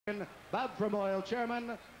Bob Fremoyle,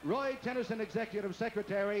 Chairman, Roy Tennyson, Executive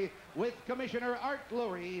Secretary, with Commissioner Art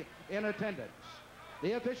Lurie in attendance.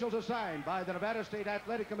 The officials assigned by the Nevada State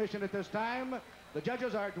Athletic Commission at this time, the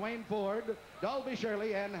judges are Dwayne Ford, Dolby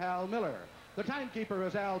Shirley, and Hal Miller. The timekeeper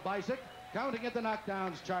is Al Bisick, counting at the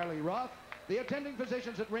knockdowns Charlie Roth. The attending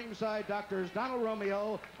physicians at ringside, Doctors Donald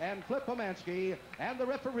Romeo and Flip Pomansky, and the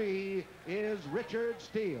referee is Richard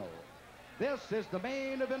Steele. This is the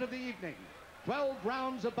main event of the evening. 12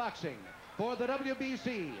 rounds of boxing for the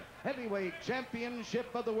WBC Heavyweight Championship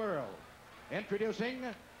of the World. Introducing,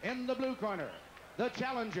 in the blue corner, the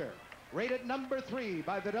challenger, rated number 3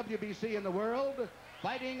 by the WBC in the world,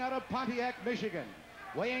 fighting out of Pontiac, Michigan,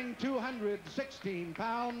 weighing 216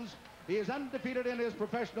 pounds. He is undefeated in his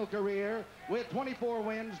professional career with 24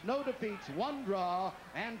 wins, no defeats, 1 draw,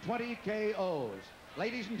 and 20 KOs.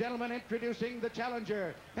 Ladies and gentlemen, introducing the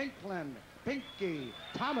challenger, Pinklon, Pinky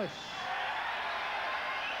Thomas.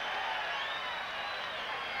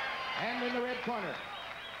 And in the red corner,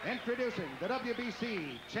 introducing the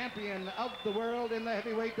WBC champion of the world in the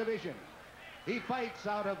heavyweight division. He fights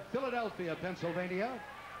out of Philadelphia, Pennsylvania.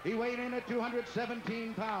 He weighed in at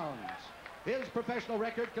 217 pounds. His professional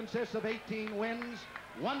record consists of 18 wins,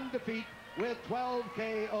 1 defeat with 12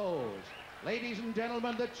 KOs. Ladies and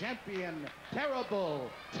gentlemen, the champion, Terrible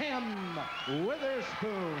Tim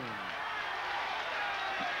Witherspoon.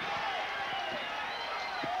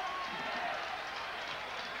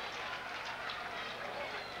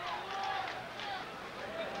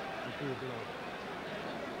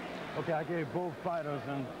 Okay, I gave both fighters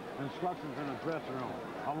instructions in the dressing room.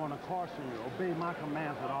 I want to caution you, obey my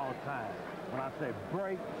commands at all times. When I say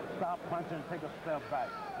break, stop punching, take a step back.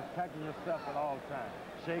 Protecting yourself at all times.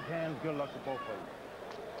 Shake hands, good luck to both of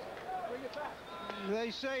you. Bring it back.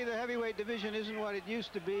 They say the heavyweight division isn't what it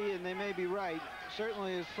used to be, and they may be right.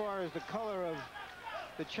 Certainly as far as the color of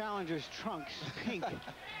the challenger's trunks, pink.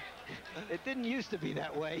 It didn't used to be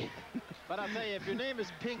that way. But I'll tell you, if your name is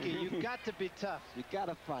Pinky, you've got to be tough. You got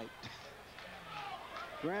to fight.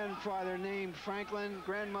 Grandfather named Franklin,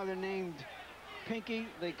 grandmother named Pinky.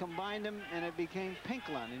 They combined them, and it became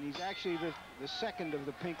Pinklon. And he's actually the second of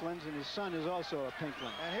the Pinklons, and his son is also a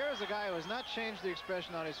Pinklon. And here's a guy who has not changed the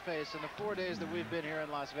expression on his face in the 4 days that we've been here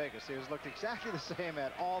in Las Vegas. He has looked exactly the same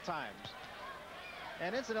at all times.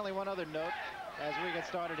 And incidentally, one other note as we get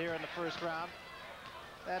started here in the first round.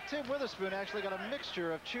 Tim Witherspoon actually got a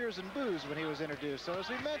mixture of cheers and boos when he was introduced. So as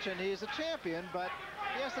we mentioned, he's a champion, but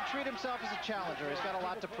he has to treat himself as a challenger. He's got a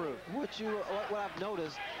lot to prove. What I've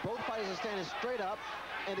noticed, both fighters are standing straight up,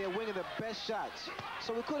 and they're winging their best shots.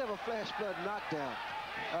 So we could have a flash flood knockdown.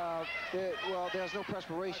 Well, there's no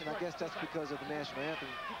perspiration. I guess that's because of the national anthem.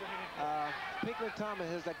 Pinklon Thomas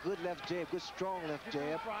has that good left jab, good strong left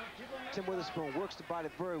jab. Tim Witherspoon works the body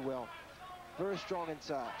very well. Very strong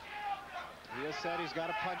inside. He has said he's got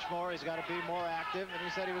to punch more, he's got to be more active, and he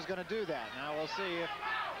said he was going to do that. Now we'll see if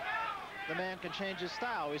the man can change his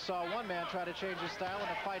style. We saw one man try to change his style in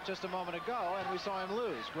a fight just a moment ago, and we saw him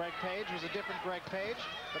lose. Greg Page was a different Greg Page,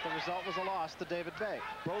 but the result was a loss to David Bay.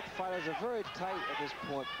 Both fighters are very tight at this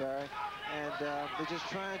point, Barry, and they're just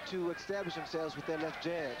trying to establish themselves with their left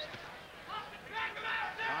jabs.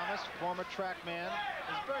 Thomas, former track man,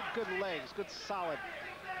 has very good legs, good solid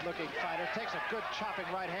looking fighter. Takes a good chopping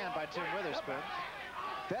right hand by Tim Witherspoon.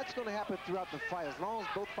 That's going to happen throughout the fight as long as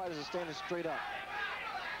both fighters are standing straight up.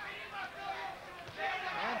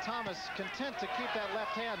 And Thomas content to keep that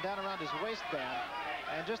left hand down around his waistband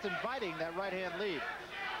and just inviting that right hand lead.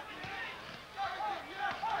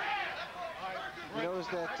 You notice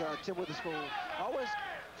that Tim Witherspoon always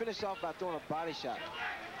finishes off by throwing a body shot.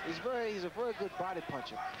 He's a very good body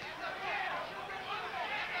puncher.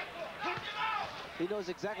 He knows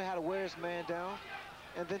exactly how to wear his man down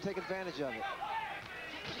and then take advantage of it.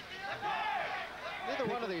 Neither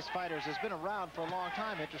one of these fighters has been around for a long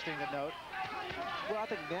time, interesting to note. Well, I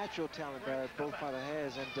think natural talent Barrett both fighter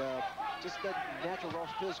has, and just that natural raw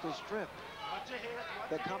physical strength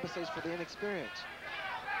that compensates for the inexperience.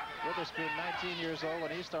 Witherspoon, 19 years old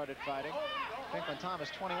when he started fighting. Pinklon Thomas,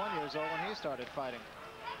 21 years old when he started fighting.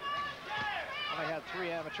 Only had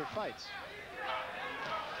 3 amateur fights.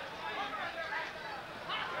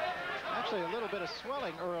 Actually, a little bit of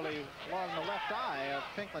swelling early along the left eye of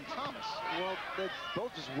Pinklon Thomas. Well, they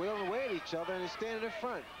both just wailing away at each other, and they're standing in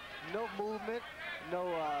front. No movement, no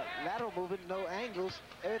lateral movement, no angles.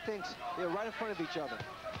 Everything's, they're right in front of each other.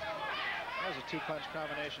 That was a 2-punch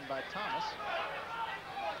combination by Thomas.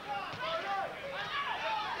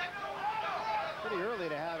 Pretty early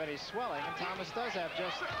to have any swelling, and Thomas does have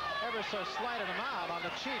just ever so slight an amount on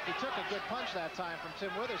the cheek. He took a good punch that time from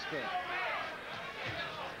Tim Witherspoon.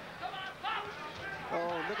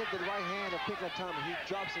 Oh, look at the right hand of Pinklon Thomas. He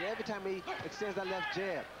drops it every time he extends that left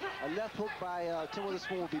jab. A left hook by Tim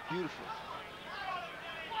Witherspoon would be beautiful.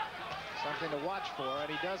 Something to watch for, and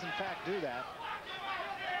he does, in fact, do that.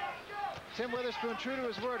 Tim Witherspoon, true to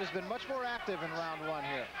his word, has been much more active in round one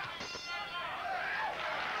here.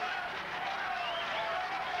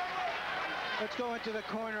 Let's go into the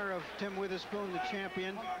corner of Tim Witherspoon, the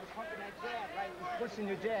champion. Pushing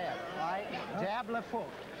your jab, all right? Jab, left hook.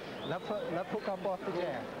 Left hook up off the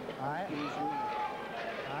jab, all right?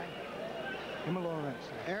 All right? Give him a little rinse.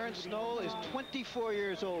 Aaron Snow is 24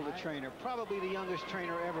 years old, a trainer. Probably the youngest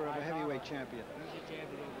trainer ever of a heavyweight champion.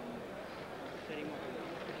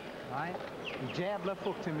 All right? You jab, left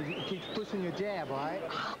hook, Tim. You keep pushing your jab, all right?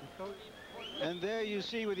 And there you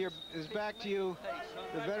see with his back to you,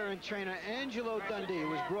 the veteran trainer Angelo Dundee, who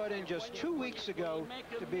was brought in just 2 weeks ago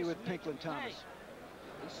to be with Pinklon Thomas.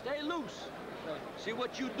 Stay loose. See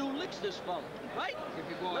what you do licks this fella, right?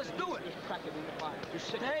 Let's do it. Just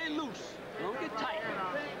stay loose. Don't get tight.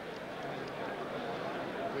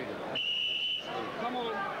 Come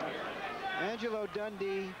on. Angelo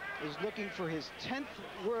Dundee is looking for his 10th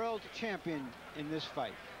world champion in this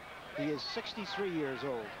fight. He is 63 years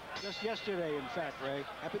old. Just yesterday, in fact, Ray.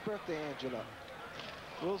 Happy birthday, Angelo.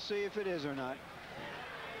 We'll see if it is or not.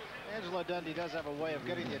 Angelo Dundee does have a way of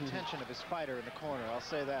getting the attention of his fighter in the corner. I'll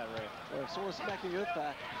say that, Ray. Well, if someone's smacking your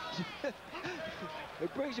thigh,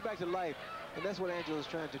 it brings you back to life. And that's what Angelo's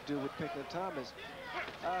trying to do with Pinklon Thomas.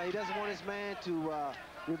 He doesn't want his man to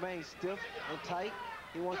remain stiff and tight.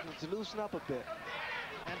 He wants him to loosen up a bit.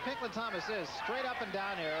 And Pinklon Thomas is straight up and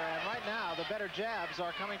down here, and right now the better jabs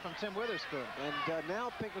are coming from Tim Witherspoon. And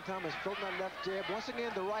now Pinklon Thomas floating that left jab. Once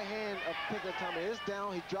again, the right hand of Pinklon Thomas is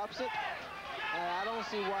down. He drops it. I don't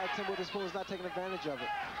see why Tim Witherspoon is not taking advantage of it.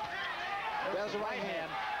 There's the right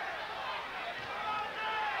hand.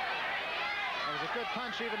 It was a good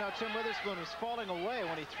punch, even though Tim Witherspoon was falling away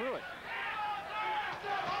when he threw it.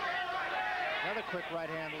 Another quick right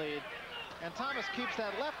hand lead. And Thomas keeps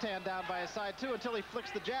that left hand down by his side, too, until he flicks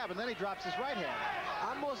the jab, and then he drops his right hand.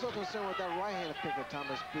 I'm more so concerned with that right hand of Pinklon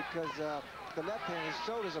Thomas because the left hand, his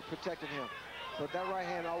shoulders are protecting him. But that right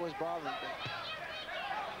hand always bothers me.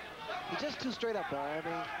 He's just too straight up, I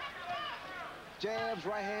mean, jabs,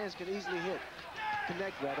 right hands can easily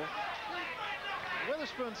connect rather.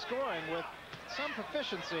 Witherspoon scoring with some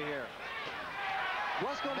proficiency here.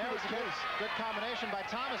 What's going to be the case? Good combination by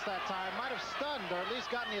Thomas that time. Might have stunned or at least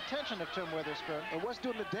gotten the attention of Tim Witherspoon. And what's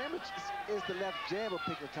doing the damage is the left jab of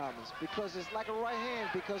Pinklon Thomas because it's like a right hand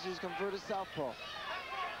because he's converted southpaw.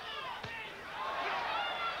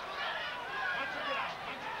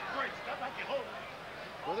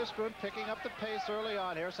 Witherspoon picking up the pace early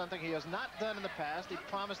on here, something he has not done in the past. He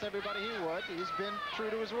promised everybody he would. He's been true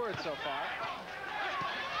to his word so far.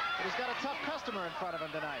 But he's got a tough customer in front of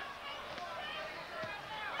him tonight.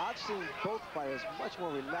 I've seen both fighters much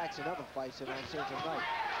more relaxed in other fights than I've seen tonight.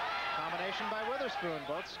 Combination by Witherspoon,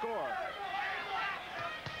 both score.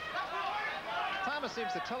 Thomas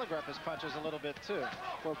seems to telegraph his punches a little bit too.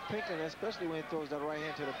 For Pinklon, especially when he throws that right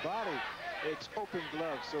hand to the body, it's open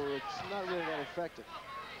glove, so it's not really that effective.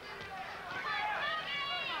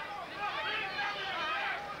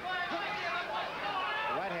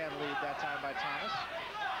 Right hand lead that time by Thomas.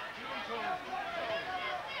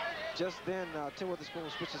 Just then, Tim Witherspoon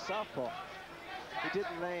switches southpaw. He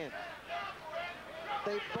didn't land.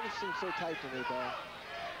 They both seem so tight to me, Bob.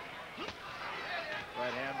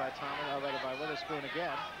 Right hand by Thomas, or rather by Witherspoon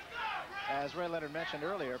again. As Ray Leonard mentioned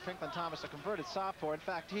earlier, Pinklon Thomas, a converted southpaw. In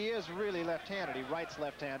fact, he is really left-handed. He writes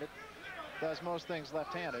left-handed, does most things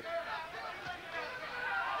left-handed.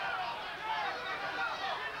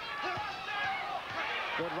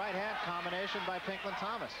 Good right hand combination by Pinklon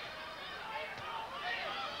Thomas.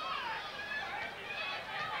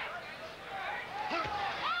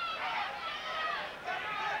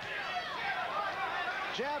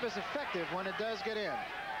 Jab is effective when it does get in.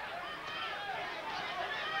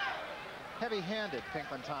 Heavy-handed,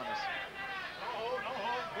 Pinklon Thomas.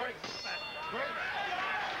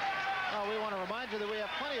 Well, we want to remind you that we have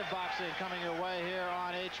plenty of boxing coming your way here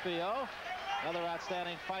on HBO. Another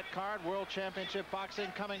outstanding fight card, World Championship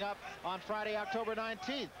Boxing, coming up on Friday, October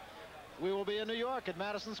 19th. We will be in New York at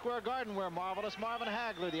Madison Square Garden, where marvelous Marvin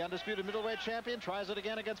Hagler, the undisputed middleweight champion, tries it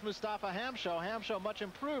again against Mustafa Hamsho. Hamsho much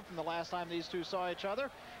improved from the last time these two saw each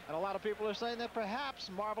other, and a lot of people are saying that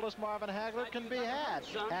perhaps marvelous Marvin Hagler can be had.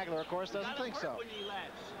 Hagler, of course, doesn't think so.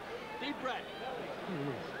 Deep breath.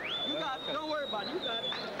 You got it. Don't worry about it. You got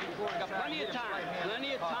it. You got plenty of time.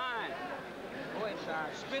 Plenty of time. Go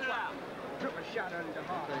inside. Spin it out. Drip a shot under the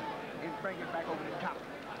heart and bring it back over the top.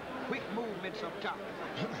 Quick movements up top.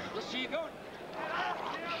 Let's see you go.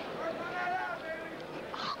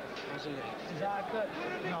 His eye cut.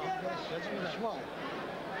 No, that's slow.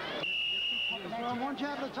 One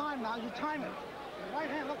jab at a time now. You time it. Right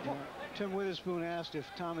hand, look for. Tim Witherspoon asked if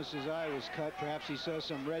Thomas's eye was cut. Perhaps he saw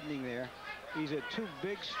some reddening there. These are two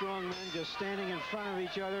big, strong men just standing in front of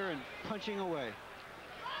each other and punching away.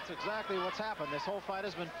 That's exactly what's happened. This whole fight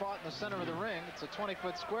has been fought in the center of the ring. It's a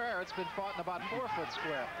 20-foot square. It's been fought in about 4-foot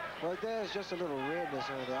square. Well, there's just a little redness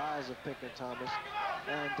under the eyes of Pinklon Thomas.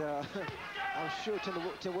 And I'm sure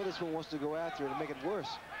Tim Witherspoon wants to go after it and make it worse.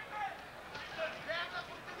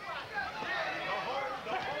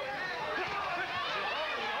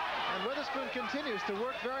 And Witherspoon continues to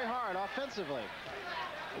work very hard offensively.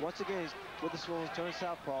 Once again, Witherspoon turns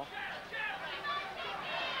southpaw.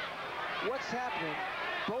 What's happening?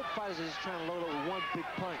 Both fighters are just trying to load up with one big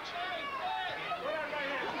punch.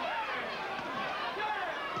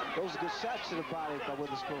 Those are good shots to the body by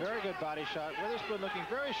Witherspoon. Very good body shot. Witherspoon looking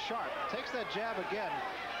very sharp. Takes that jab again.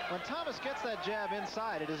 When Thomas gets that jab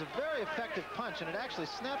inside, it is a very effective punch, and it actually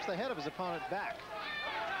snaps the head of his opponent back.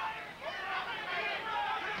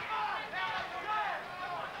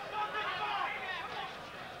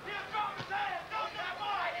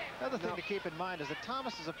 Another thing to keep in mind is that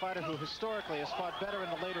Thomas is a fighter who historically has fought better in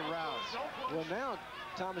the later rounds. Well, now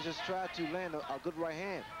Thomas just tried to land a good right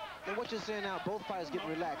hand. And what you're saying now, both fighters getting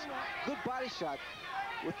relaxed. Good body shot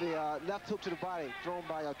with the left hook to the body thrown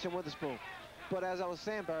by Tim Witherspoon. But as I was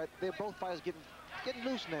saying, Barrett, they're both fighters getting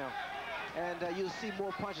loose now. And you'll see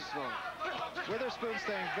more punches thrown. Witherspoon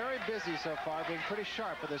staying very busy so far, being pretty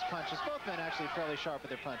sharp with his punches. Both men actually fairly sharp with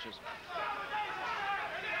their punches.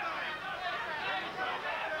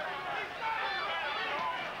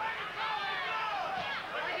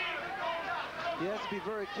 He has to be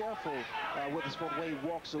very careful with this one way he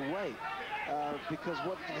walks away, because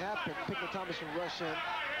what can happen, Pinklon Thomas can rush in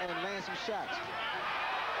and land some shots.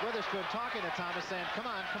 Witherspoon talking to Thomas, saying, come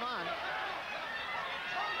on, come on.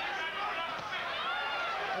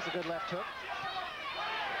 That's a good left hook.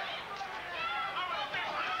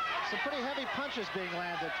 Some pretty heavy punches being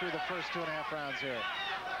landed through the first 2.5 rounds here.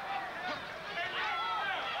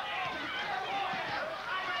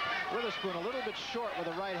 Witherspoon a little bit short with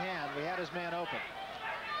the right hand. We had his man open.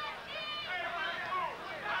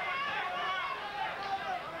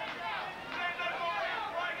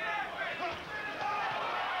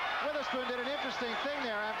 Witherspoon did an interesting thing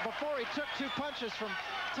there. Before he took 2 punches from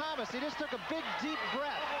Thomas, he just took a big, deep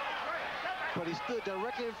breath. But he stood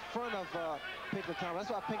directly in front of Pinklon Thomas.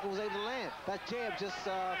 That's why Pinklon was able to land. That jab just...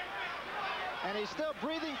 And he's still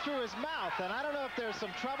breathing through his mouth, and I don't know if there's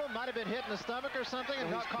some trouble. Might have been hit in the stomach or something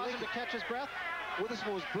and not caused him to catch his breath.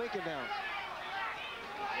 Witherspoon was blinking now.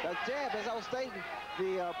 That jab, as I was stating,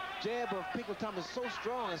 the jab of Pinklon Thomas is so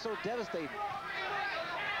strong and so devastating.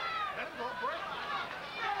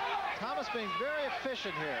 Thomas being very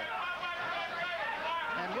efficient here.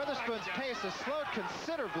 And Witherspoon's pace has slowed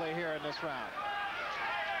considerably here in this round.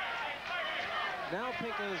 Now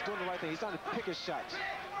Pinklon is doing the right thing. He's starting to pick his shots.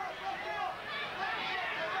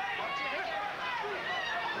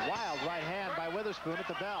 Wild right hand by Witherspoon at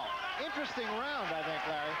the bell. Interesting round, I think,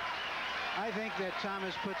 Larry. I think that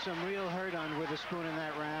Thomas put some real hurt on Witherspoon in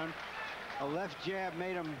that round. A left jab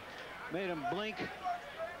made him blink.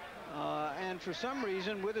 And for some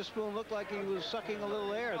reason, Witherspoon looked like he was sucking a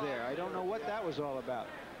little air there. I don't know what that was all about.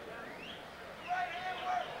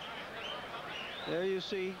 There you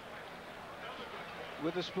see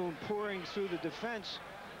Witherspoon pouring through the defense.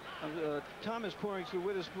 Thomas pouring through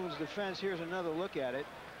Witherspoon's defense. Here's another look at it.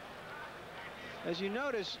 As you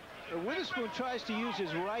notice, Witherspoon tries to use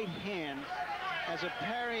his right hand as a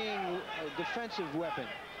parrying defensive weapon.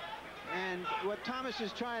 And what Thomas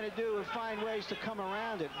is trying to do is find ways to come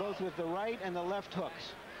around it, both with the right and the left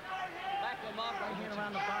hooks. Back him up, right hand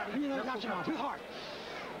around the body. You know, knock him out too hard.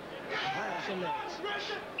 That's your legs.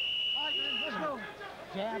 All right, let's go.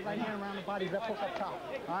 Jab, right hand around the body, left hook up top.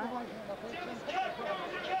 All right?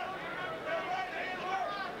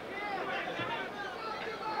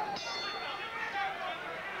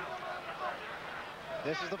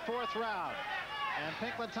 This is the 4th round. And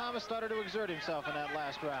Pinklon Thomas started to exert himself in that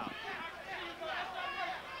last round.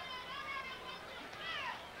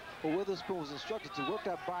 Well, Witherspoon was instructed to work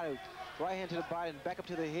that body, right hand to the body and back up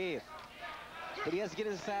to the head. But he has to get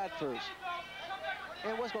inside first.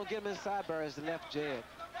 And what's going to get him inside, Barry, is the left jab.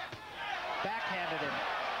 Backhanded him.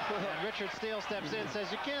 And Richard Steele steps in and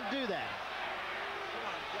says, you can't do that.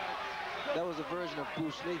 That was a version of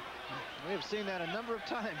Bruce Lee. We have seen that a number of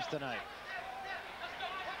times tonight.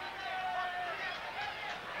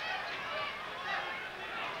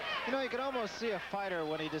 You know, you can almost see a fighter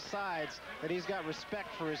when he decides that he's got respect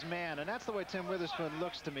for his man, and that's the way Tim Witherspoon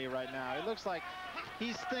looks to me right now. It looks like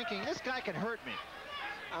he's thinking, this guy can hurt me.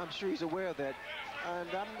 I'm sure he's aware of that. And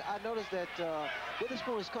I noticed that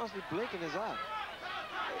Witherspoon is constantly blinking his eye.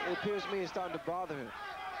 It appears to me it's starting to bother him.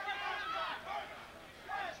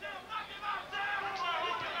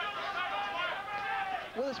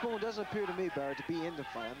 Witherspoon doesn't appear to me, Barry, to be in the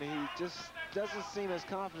fight. I mean, he just doesn't seem as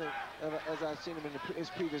confident as I've seen him in his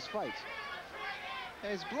previous fights.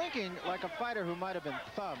 He's blinking like a fighter who might have been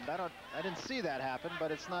thumbed. I didn't see that happen,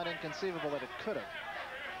 but it's not inconceivable that it could have.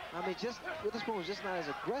 I mean, Witherspoon was just not as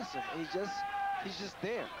aggressive. He's just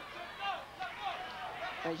there.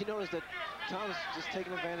 And you notice that Thoms just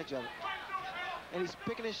taking advantage of it. And he's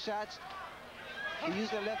picking his shots. He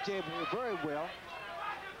used that left jab very well.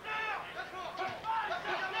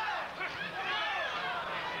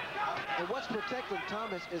 And what's protecting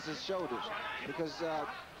Thomas is his shoulders, because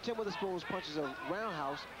Tim Witherspoon's punches are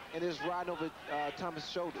roundhouse and is riding over Thomas'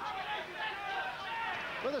 shoulders.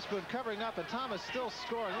 Witherspoon covering up, and Thomas still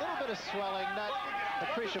scoring. A little bit of swelling, not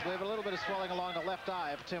appreciably, but a little bit of swelling along the left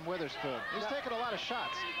eye of Tim Witherspoon. He's taken a lot of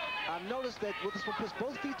shots. I've noticed that Witherspoon puts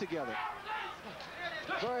both feet together.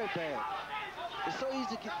 Very bad. It's so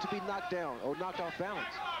easy to be knocked down or knocked off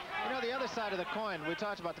balance. You know, the other side of the coin, we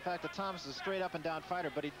talked about the fact that Thomas is a straight up and down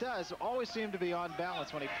fighter, but he does always seem to be on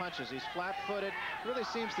balance when he punches. He's flat-footed, really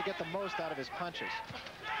seems to get the most out of his punches.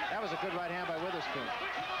 That was a good right hand by Witherspoon.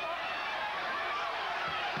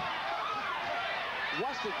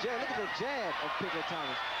 Watch the jab. Look at the jab of Pinklon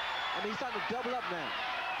Thomas. I mean, he's starting to double up now.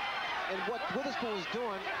 And what Witherspoon is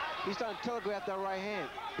doing, he's starting to telegraph that right hand.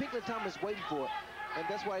 Pinklon Thomas is waiting for it, and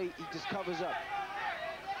that's why he just covers up.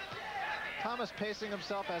 Thomas pacing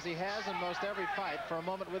himself as he has in most every fight. For a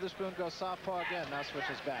moment, Witherspoon goes southpaw again, now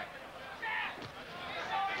switches back.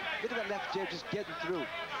 Look at that left jab just getting through.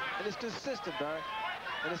 And it's consistent, Barry.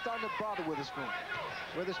 And it's starting to bother Witherspoon.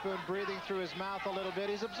 Witherspoon breathing through his mouth a little bit.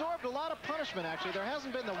 He's absorbed a lot of punishment, actually. There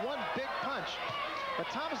hasn't been the one big punch. But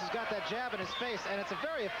Thomas has got that jab in his face, and it's a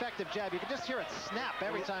very effective jab. You can just hear it snap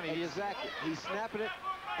every time he uses it. Exactly. He's snapping it.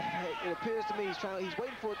 It appears to me he's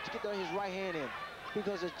waiting for it to get his right hand in,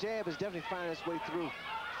 because his jab is definitely finding its way through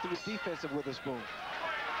the defense of Witherspoon.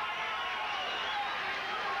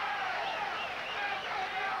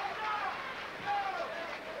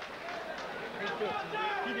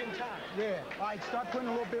 He getting tired. Yeah. All right, start putting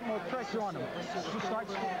a little bit more pressure on him.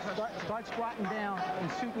 Start squatting down and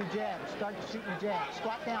shooting jabs. Start shooting jabs.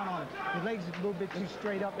 Squat down on him. Your legs are a little bit too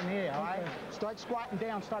straight up in the air, all right? Start squatting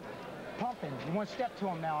down. Start pumping. You want to step to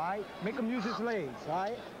him now, all right? Make him use his legs, all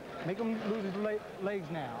right? Make him lose his legs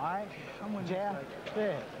now, all right? Jab.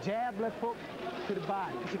 Yeah. Jab, left hook to the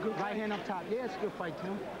body. It's a good right hand up top. Yeah, it's a good fight,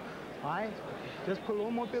 Tim. All right? Just put a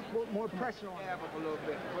little more pressure on him. A little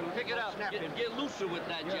bit. Pick it up. Get looser with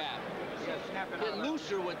that jab. Get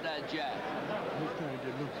looser with that jab. He's trying to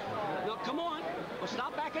get loose. No, come on. Well,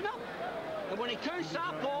 stop backing up. And when he turns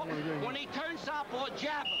southpaw,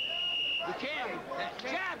 jab him. You can.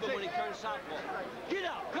 Jab him when he turns southpaw. Get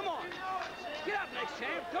up. Come on. Get up, next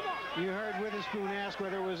champ. Come on. You heard Witherspoon ask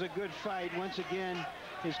whether it was a good fight. Once again,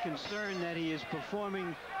 his concern that he is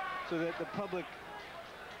performing so that the public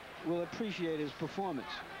will appreciate his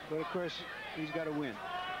performance. But of course, he's got to win.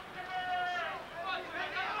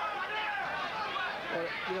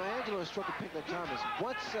 You know, Angelo instructed Pinklon Thomas,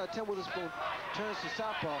 once Tim Witherspoon turns to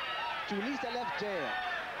southpaw, to release that left jab,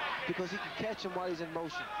 because he can catch him while he's in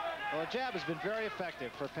motion. Well, the jab has been very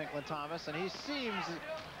effective for Pinklon Thomas, and he seems,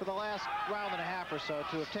 for the last round and a half or so,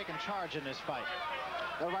 to have taken charge in this fight.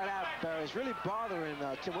 That right out, Barry, is really bothering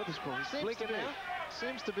Tim Witherspoon. He's blinking now.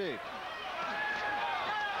 Seems to be.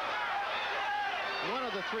 One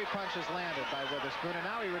of the three punches landed by Witherspoon, and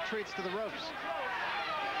now he retreats to the ropes.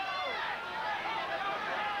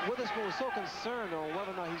 Witherspoon was so concerned on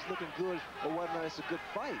whether or not he's looking good or whether or not it's a good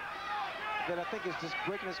fight that I think it's just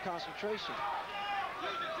breaking his concentration.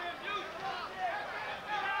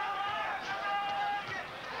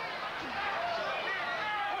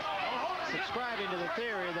 Subscribing to the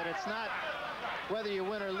theory that it's not whether you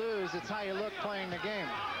win or lose, it's how you look playing the game.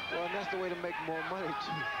 Well, and that's the way to make more money,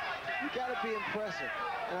 too. You got to be impressive,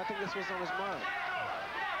 and I think that's what's on his mind.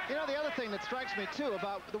 You know, the other thing that strikes me, too,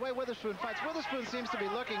 about the way Witherspoon fights, Witherspoon seems to be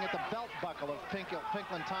looking at the belt buckle of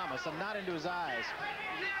Pinklon Thomas and not into his eyes.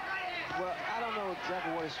 Well, I don't know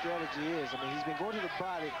exactly what his strategy is. I mean, he's been going to the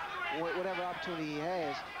body, whatever opportunity he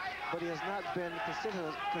has, but he has not been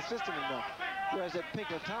consistent enough. Whereas at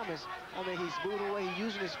Pinklon Thomas, I mean, he's moving away, he's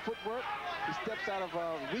using his footwork. He steps out of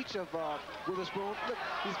reach of Witherspoon. Look,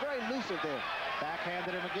 he's very elusive there.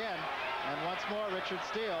 Backhanded him again. And once more, Richard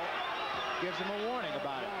Steele gives him a warning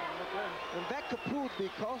about it. And that could prove to be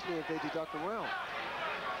costly if they deduct a round.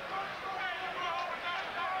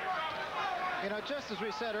 You know, just as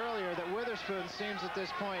we said earlier that Witherspoon seems at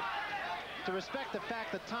this point to respect the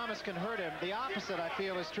fact that Thomas can hurt him, the opposite, I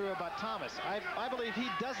feel, is true about Thomas. I believe he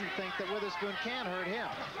doesn't think that Witherspoon can hurt him.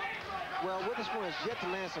 Well, Witherspoon has yet to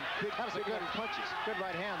land some big, good punches. Good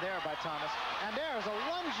right hand there by Thomas. And there's a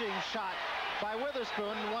lunging shot by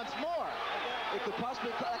Witherspoon once more. It could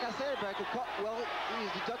possibly, like I said, but it could, well,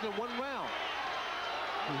 he's deducting 1 round.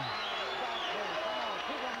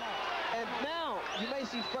 And now you may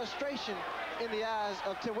see frustration in the eyes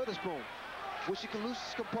of Tim Witherspoon, which he can lose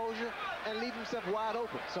his composure and leave himself wide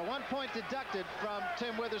open. So 1 point deducted from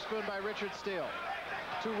Tim Witherspoon by Richard Steele.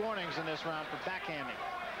 2 warnings in this round for backhanding.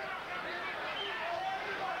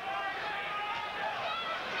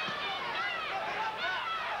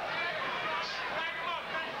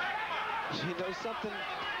 You know something?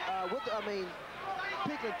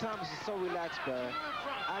 Pinklon Thomas is so relaxed, Barry.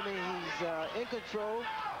 I mean, he's in control.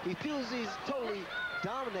 He feels he's totally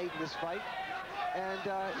dominating this fight, and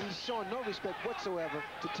he's showing no respect whatsoever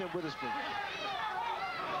to Tim Witherspoon.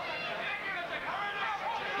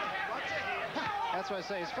 That's why I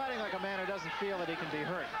say he's fighting like a man who doesn't feel that he can be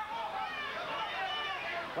hurt.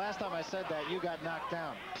 Last time I said that, you got knocked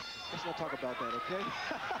down. Let's not talk about that, okay?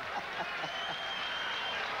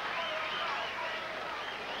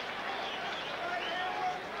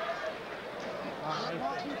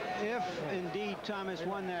 If indeed Thomas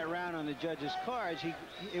won that round on the judges' cards,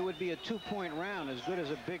 it would be a 2-point round, as good as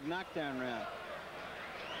a big knockdown round.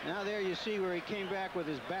 Now there you see where he came back with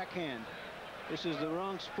his backhand. This is the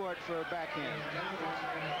wrong sport for a backhand.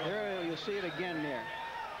 There you'll see it again there.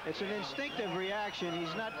 It's an instinctive reaction.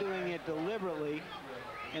 He's not doing it deliberately,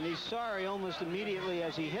 and he's sorry almost immediately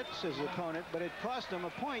as he hits his opponent, but it cost him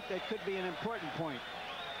a point that could be an important point.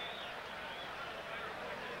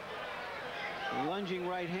 Lunging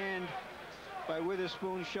right hand by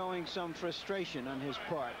Witherspoon, showing some frustration on his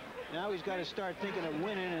part. Now he's got to start thinking of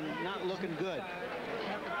winning and not looking good.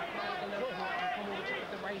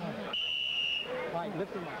 Right,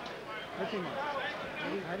 lift him up. Lift him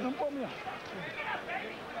up. Don't pull me up.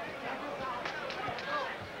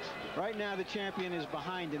 Right now the champion is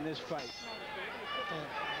behind in this fight.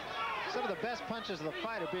 Some of the best punches of the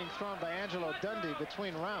fight are being thrown by Angelo Dundee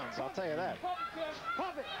between rounds, I'll tell you that.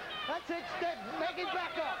 Pump it. That's it. Step. Make it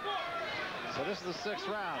back up. So this is the 6th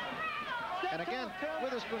round. And again,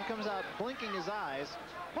 Witherspoon comes out blinking his eyes.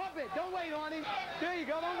 Pump it. Don't wait on him. There you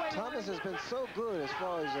go. Don't wait on him. Thomas has been so good as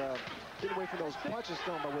far as getting away from those punches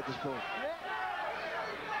thrown by Witherspoon.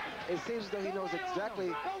 It seems as though he knows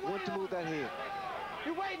exactly when to move that head.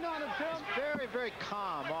 You're waiting on him, Tim. He's very, very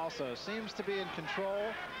calm also. Seems to be in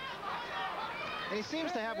control. And he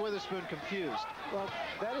seems to have Witherspoon confused. Well,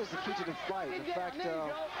 that is the key to the fight. In fact,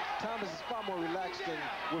 Thomas is far more relaxed than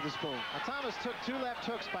Witherspoon. Now, Thomas took 2 left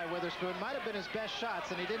hooks by Witherspoon. Might have been his best shots,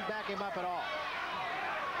 and he didn't back him up at all.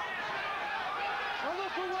 Oh,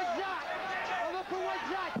 look for one shot. Oh, look for one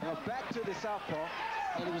shot. Now back to the southpaw,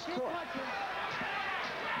 and he was caught.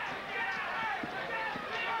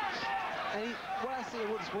 And what I see in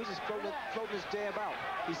Witherspoon, he's just floating his jab out.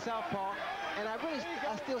 He's southpaw, and I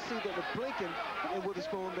still see that the blinking in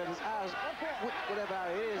Witherspoon, that his eyes, whatever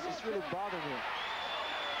eye it is, it's really bothering him.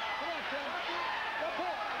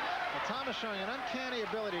 Well, Thomas showing an uncanny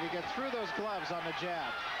ability to get through those gloves on the jab.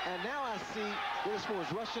 And now I see Witherspoon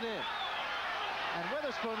is rushing in. And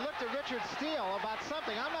Witherspoon looked at Richard Steele about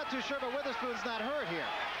something. I'm not too sure, but Witherspoon's not hurt here.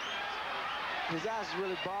 His eyes is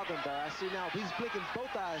really bothering, but I see now he's blinking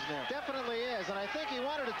both eyes now. Definitely is, and I think he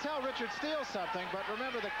wanted to tell Richard Steele something, but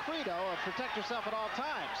remember the credo of protect yourself at all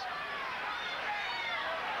times.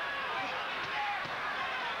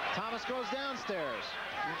 Thomas goes downstairs.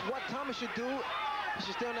 What Thomas should do, he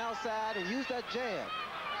should stay on the outside and use that jab.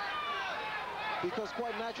 Because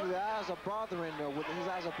quite naturally, the eyes are bothering him. His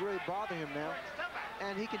eyes are really bothering him now,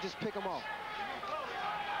 and he can just pick them off.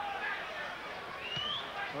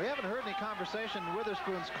 We haven't heard any conversation in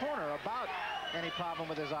Witherspoon's corner about any problem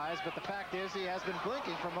with his eyes, but the fact is he has been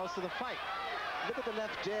blinking for most of the fight. Look at the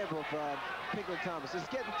left jab of Pinklon Thomas. It's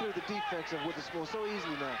getting through the defects of Witherspoon so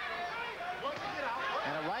easily now.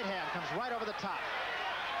 And a right hand comes right over the top.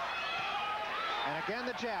 And again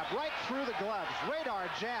the jab, right through the gloves. Radar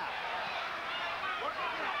jab.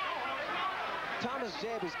 Thomas'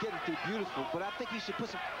 jab is getting through beautiful, but I think he should put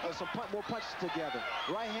some more punches together.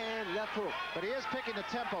 Right hand, left hook. But he is picking the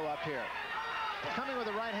tempo up here. Coming with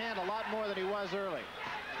the right hand a lot more than he was early.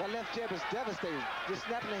 That left jab is devastating. Just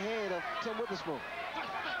snapping the head of Tim Witherspoon.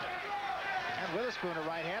 And Witherspoon a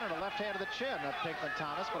right hand and a left hand to the chin of Pinklon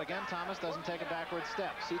Thomas, but again, Thomas doesn't take a backward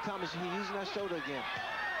step. See, Thomas, he's using that shoulder again.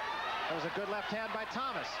 That was a good left hand by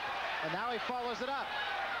Thomas, and now he follows it up.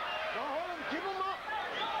 Don't hold him, keep him up.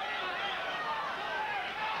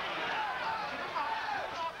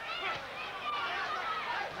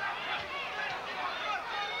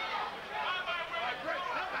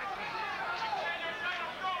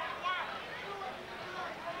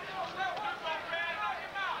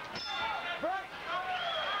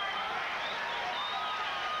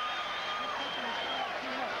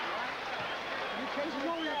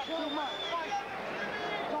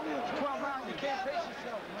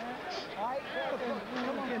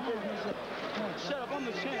 Shut up, I'm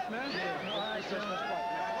the champ, man.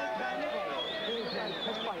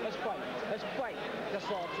 Let's fight. That's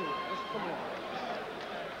all, too. Come on.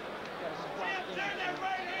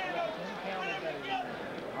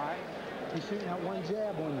 All right. He's shooting out one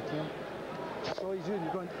jab on you, Tim. That's all he's doing.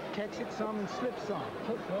 You're going to catch it some and slip some.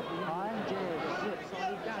 All right?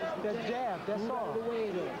 Jab, that jab, that's all. The way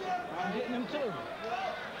it is. I'm getting him, too.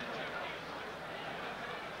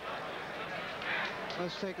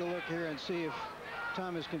 Let's take a look here and see if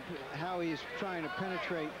Thomas can, how he's trying to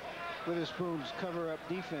penetrate Witherspoon's cover-up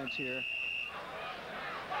defense here.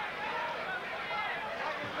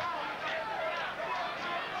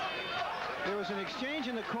 There was an exchange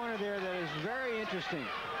in the corner there that is very interesting.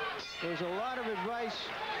 There's a lot of advice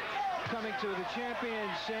coming to the champion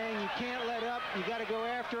saying you can't let up, you got to go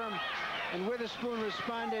after him. And Witherspoon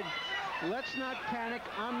responded, let's not panic,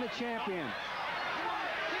 I'm the champion.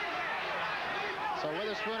 So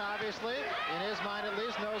Witherspoon, obviously, in his mind at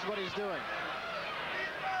least, knows what he's doing.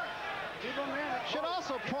 Should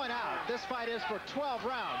also point out, this fight is for 12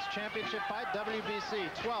 rounds. Championship fight,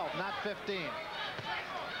 WBC, 12, not 15.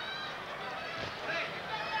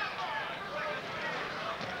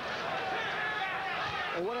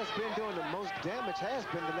 And what has been doing the most damage has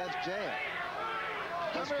been the left jab,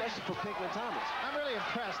 especially for Pinklon Thomas. I'm really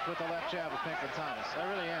impressed with the left jab of Pinklon Thomas. I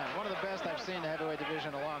really am. One of the best I've seen in the heavyweight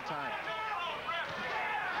division in a long time.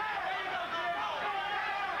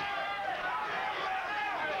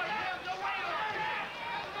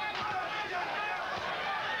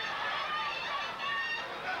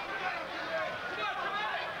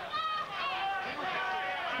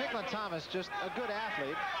 Pinklon Thomas, just a good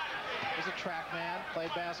athlete. Was a track man,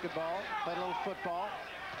 played basketball, played a little football.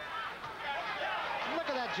 Look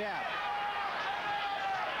at that jab.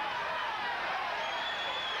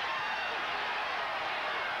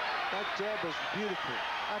 That jab was beautiful.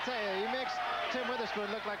 I'll tell you, he makes Tim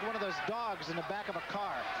Witherspoon look like one of those dogs in the back of a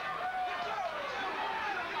car.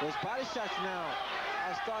 Those body shots now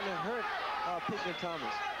are starting to hurt Pinklon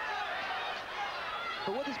Thomas.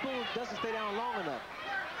 But Witherspoon doesn't stay down long enough.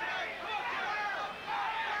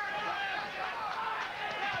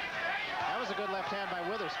 That was a good left hand by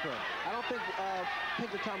Witherspoon. I don't think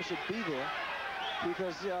Pinklon Thomas should be there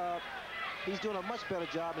because he's doing a much better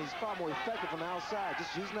job and he's far more effective on the outside,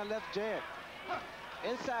 just using that left jab.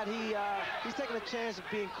 Inside, he's taking a chance of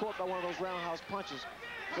being caught by one of those roundhouse punches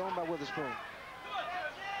thrown by Witherspoon.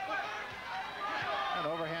 An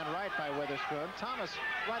overhand right by Witherspoon. Thomas,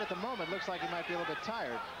 right at the moment, looks like he might be a little bit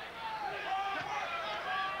tired.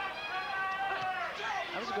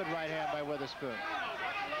 That was a good right hand by Witherspoon.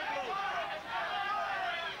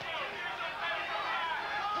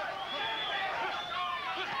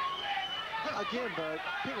 Again, Bud,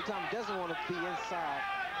 Pinklon Thomas doesn't want to be inside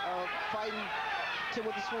fighting Tim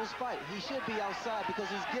Witherspoon's fight. He should be outside because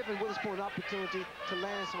he's giving Witherspoon an opportunity to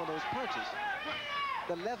land some of those punches.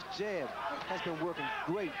 The left jab has been working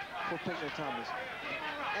great for Pinklon Thomas.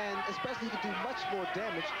 And especially he can do much more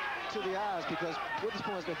damage to the eyes because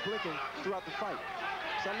Witherspoon has been flicking throughout the fight.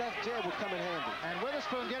 So that left jab will come in handy. And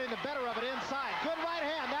Witherspoon getting the better of it inside. Good right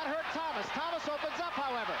hand. That hurt Thomas. Thomas opens up,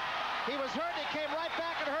 however. He was hurt. He came right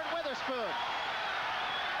back and hurt Witherspoon.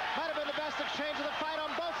 Might have been the best exchange of the fight on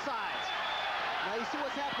both sides. Now you see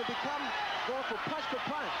what's happening. Become going for punch for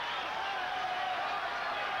punch.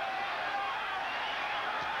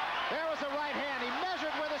 There was a right hand. He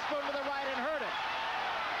measured Witherspoon with a right and hurt it.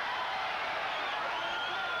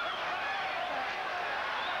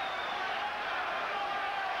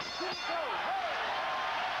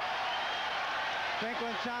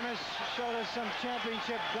 Pinklon Thomas showed us some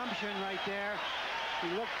championship gumption right there. He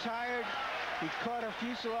looked tired. He caught a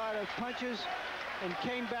fusillade of punches and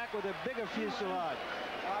came back with a bigger fusillade.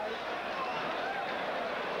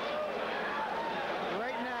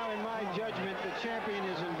 Right now, in my judgment, the champion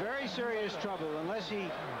is in very serious trouble. Unless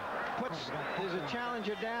he puts his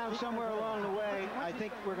challenger down somewhere along the way, I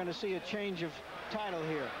think we're going to see a change of title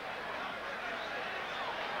here.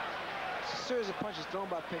 series of punches thrown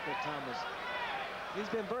by Pinklon Thomas. He's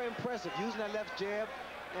been very impressive using that left jab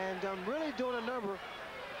and really doing a number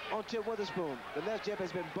on Tim Witherspoon. The left jab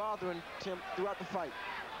has been bothering Tim throughout the fight.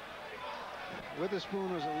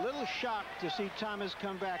 Witherspoon was a little shocked to see Thomas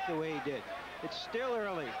come back the way he did. It's still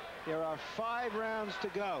early. There are 5 rounds to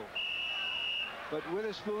go. But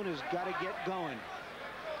Witherspoon has got to get going.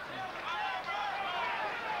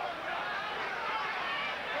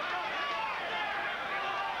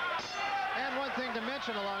 And one thing to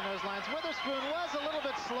mention along those lines, Witherspoon was a little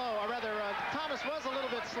bit slow, or rather, Thomas was a little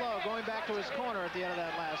bit slow going back to his corner at the end of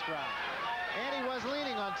that last round. And he was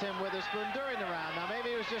leaning on Tim Witherspoon during the round. Now, maybe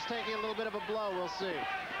he was just taking a little bit of a blow. We'll see.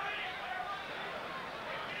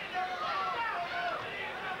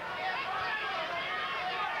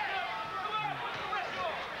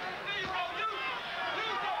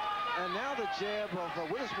 And now the jab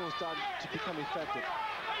of Witherspoon is starting to become effective.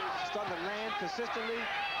 Starting to land consistently.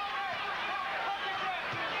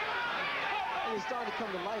 And he's starting to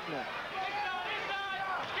come to life now.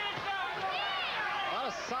 A lot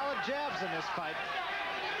of solid jabs in this fight.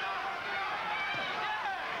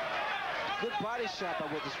 Good body shot by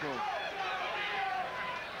Witherspoon.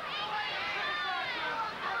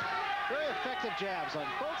 Very effective jabs on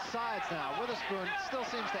both sides now. Witherspoon still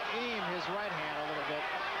seems to aim his right hand a little bit.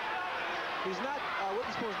 He's not,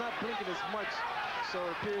 Witherspoon's not blinking as much, so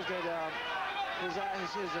it appears that his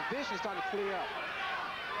vision is starting to clear up.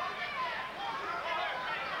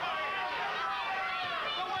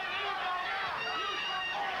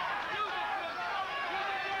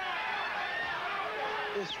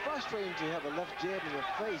 It's frustrating to have a left jab in your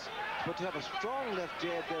face, but to have a strong left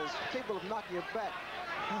jab that is capable of knocking you back.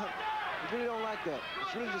 You really don't like that.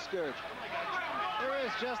 It's really discouraging. There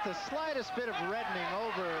is just the slightest bit of reddening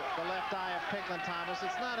over the left eye of Pinklon Thomas.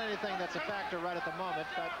 It's not anything that's a factor right at the moment,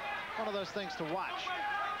 but one of those things to watch.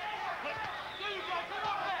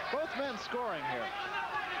 Both men scoring here.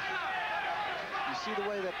 You see the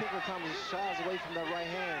way that Pinklon Thomas shies away from that right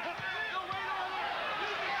hand.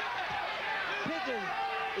 Pinklon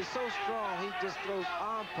is so strong, he just throws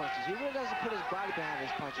arm punches. He really doesn't put his body behind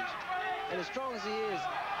his punches. And as strong as he is,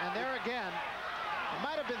 and there again, it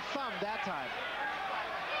might have been thumbed that time.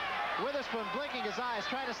 Witherspoon blinking his eyes,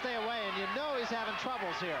 trying to stay away, and you know he's having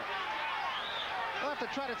troubles here. We'll have to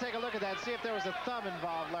try to take a look at that, see if there was a thumb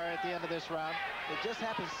involved, Larry, at the end of this round. It just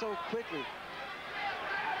happens so quickly.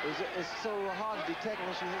 It's so hard to detect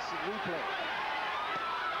once you hit the replay.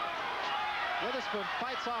 Witherspoon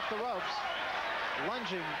fights off the ropes,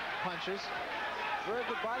 lunging punches. Very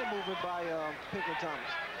good body movement by Pinklon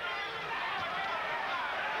Thomas.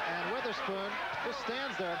 And Witherspoon just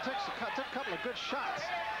stands there and took a couple of good shots.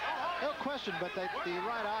 No question, but the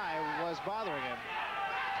right eye was bothering him.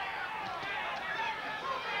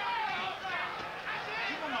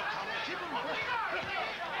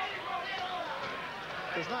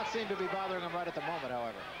 Does not seem to be bothering him right at the moment,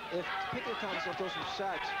 however. If Pinklon Thomas will throw some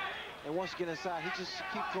shots and wants to get inside, he just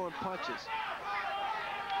keep throwing punches.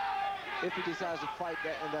 If he decides to fight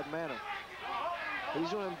that in that manner. But he's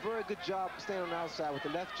doing a very good job staying on the outside with the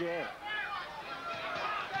left jab.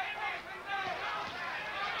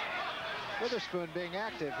 Witherspoon being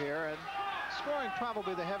active here and scoring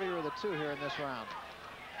probably the heavier of the two here in this round.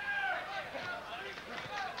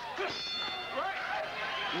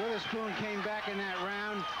 Witherspoon came back in that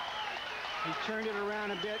round. He turned it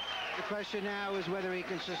around a bit. The question now is whether he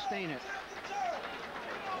can sustain it.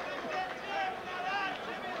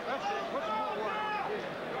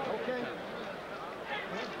 Okay.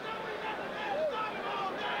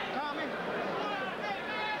 Tommy.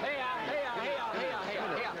 Hey.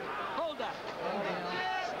 Hold up.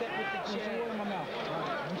 Step with the jab. In my mouth.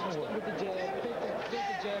 Step with the jab. Take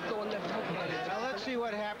the jab. Go left hook. Now let's see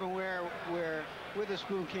what happened where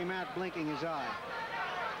Witherspoon came out blinking his eye.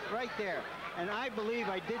 Right there. And I believe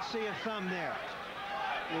I did see a thumb there.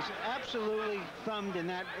 It was absolutely thumbed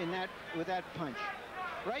with that punch.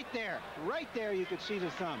 Right there you could see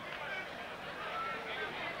the thumb.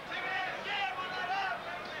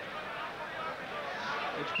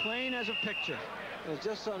 It's plain as a picture. It's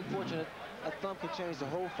just so unfortunate a thumb could change the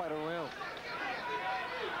whole fight around.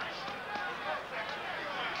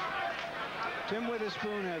 Tim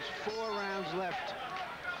Witherspoon has 4 rounds left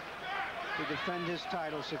to defend his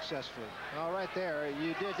title successfully. All right there,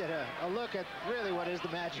 you did get a look at really what is the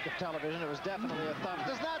magic of television. It was definitely a thumb. It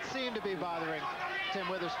does not seem to be bothering Tim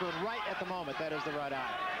Witherspoon right at the moment. That is the right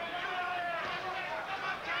eye.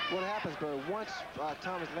 What happens, Bert, once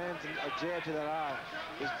Thomas lands a jab to that eye,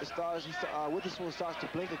 Witherspoon starts to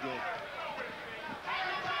blink again.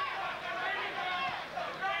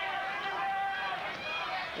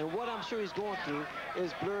 And what I'm sure he's going through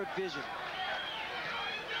is blurred vision.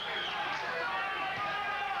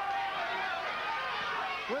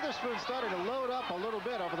 Witherspoon started to load up a little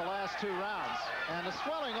bit over the last 2 rounds. And the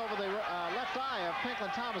swelling over the left eye of Pinklon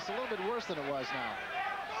Thomas a little bit worse than it was now.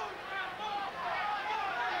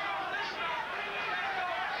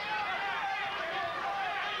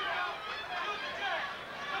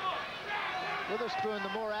 Witherspoon, the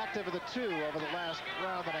more active of the 2 over the last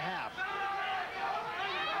round and a half.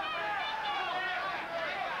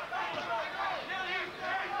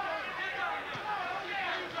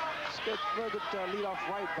 Good, very good lead-off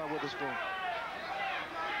right by Witherspoon.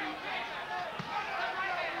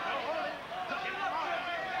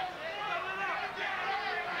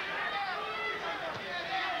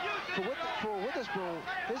 For Witherspoon,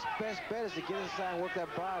 his best bet is to get inside and work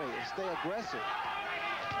that body and stay aggressive.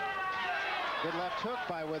 Good left hook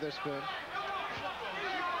by Witherspoon.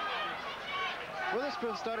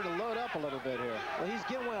 Witherspoon started to load up a little bit here. Well, he's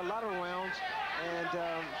getting away a lot of rounds, and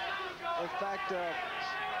in fact,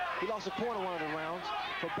 he lost a point in one of the rounds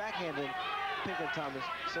for backhanding Pinklon Thomas.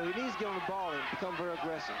 So he needs to get on the ball and become very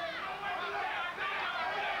aggressive.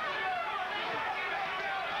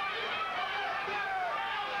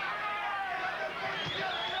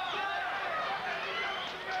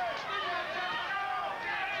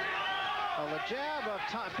 Well, the jab of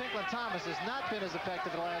Pinklon Thomas has not been as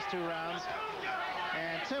effective in the last 2 rounds.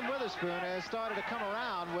 And Tim Witherspoon has started to come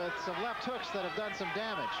around with some left hooks that have done some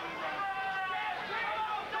damage.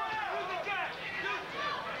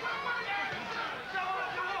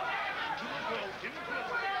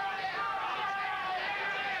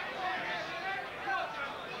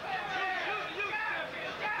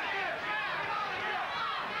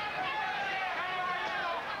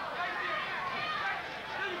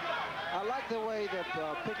 I like the way that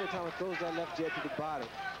Pinklon Thomas throws that left jab to the body.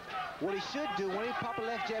 What he should do when he pop a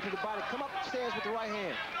left jab to the body, come upstairs with the right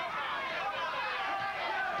hand.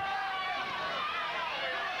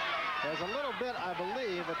 There's a little bit, I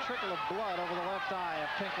believe, a trickle of blood over the left eye of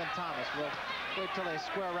Pinklon Thomas. We'll wait till they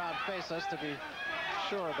square around face us to be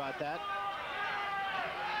sure about that.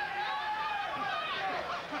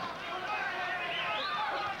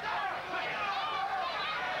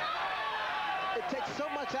 It takes so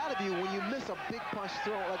much out of you when you miss a big punch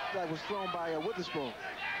thrown like was thrown by Witherspoon.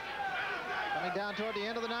 Coming down toward the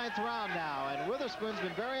end of the 9th round now, and Witherspoon's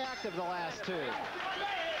been very active the last 2.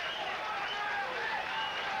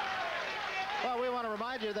 Well, we want to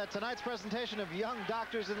remind you that tonight's presentation of Young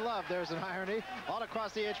Doctors in Love, there's an irony, all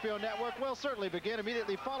across the HBO network will certainly begin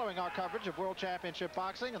immediately following our coverage of World Championship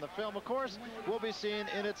Boxing. And the film, of course, will be seen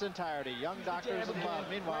in its entirety. Young Doctors in Love.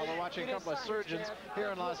 Meanwhile, we're watching a couple of surgeons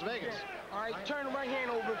here in Las Vegas. All right, turn the right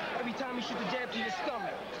hand over every time he shoots the jab to your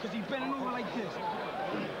stomach, because he's bending over like this.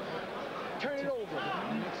 Turn it over.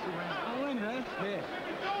 All in, huh? Yeah.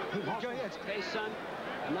 Go ahead. Okay, son.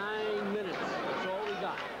 9 minutes. That's all we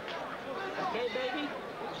got. Okay, baby?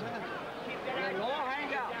 Keep that low,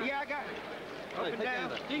 hang out. Yeah, I got it. Up and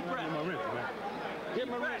down. Deep breath. Deep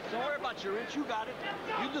breath. Don't worry about your inch. You got it.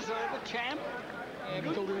 You deserve it, champ. And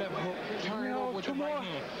go to left hook. Turn it over with the right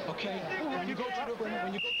hand. Okay? When you go to the body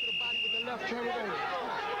with the left, turn it over.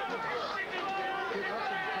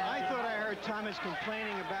 I thought I heard Thomas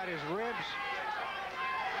complaining about his ribs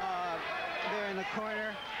there in the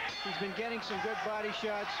corner. He's been getting some good body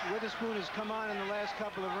shots. Witherspoon has come on in the last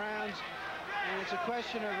couple of rounds, and it's a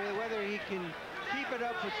question of whether he can keep it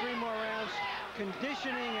up for 3 more rounds.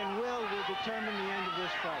 Conditioning and will determine the end of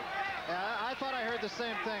this fight. Yeah, I thought I heard the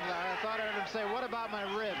same thing. I thought I heard him say, "What about my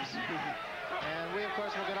ribs?" And we, of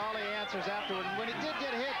course, will get all the answers afterward. And when he did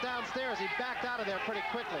get hit downstairs, he backed out of there pretty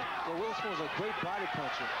quickly. Well, Witherspoon's a great body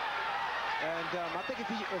puncher. And I think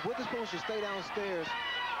if Witherspoon should stay downstairs,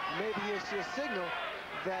 maybe he'll see a signal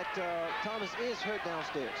that Thomas is hurt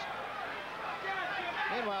downstairs.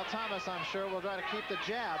 Meanwhile, Thomas, I'm sure, will try to keep the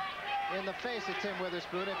jab in the face of Tim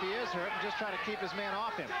Witherspoon if he is hurt, and just try to keep his man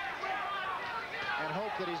off him. And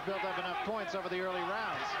hope that he's built up enough points over the early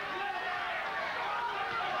rounds.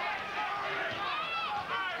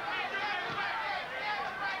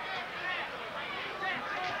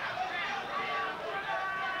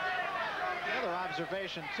 Another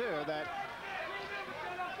observation, too, that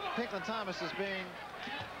Pinklon Thomas is being,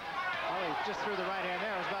 well, he just threw the right hand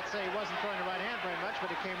there. I was about to say he wasn't throwing the right hand very much,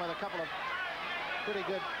 but he came with a couple of pretty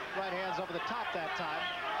good right hands over the top that time.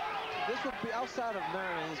 This would be, outside of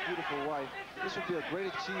marrying his beautiful wife, this would be a great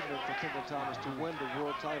achievement for Pinklon Thomas to win the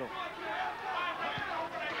world title.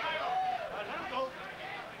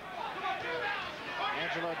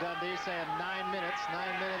 Angelo Dundee saying 9 minutes.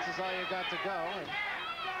 9 minutes is all you got to go.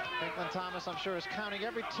 And Pinklon Thomas, I'm sure, is counting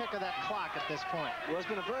every tick of that clock at this point. Well, it's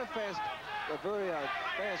been a very fast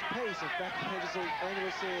pace. In fact,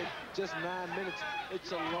 Angela said just 9 minutes.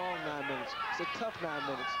 It's a long 9 minutes. It's a tough 9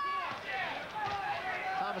 minutes.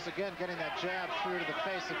 Thomas again getting that jab through to the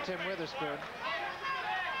face of Tim Witherspoon.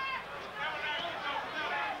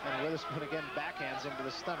 And Witherspoon again backhands him to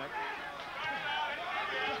the stomach.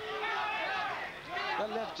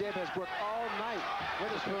 That left jab has worked all night.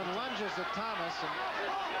 Witherspoon lunges at Thomas and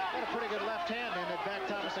got a pretty good left hand in that backed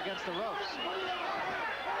Thomas against the ropes.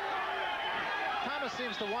 Thomas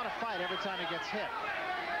seems to want to fight every time he gets hit.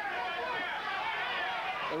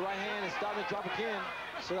 The right hand is starting to drop again.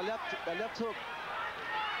 So the left hook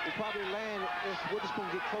will probably land if Witherspoon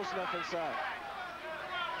get close enough inside.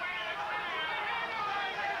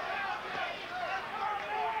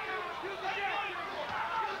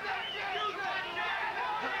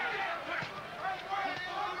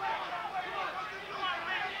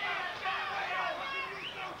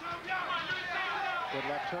 Good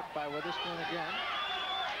left hook by Witherspoon again.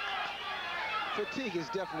 Fatigue is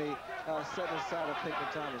definitely setting aside of Pinklon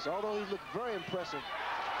Thomas, although he looked very impressive.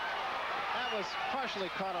 That was partially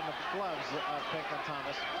caught on the gloves of Pinklon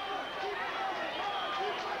Thomas.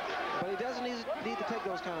 But he doesn't need to take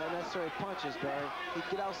those kind of unnecessary punches, Barry. He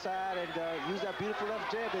can get outside and use that beautiful left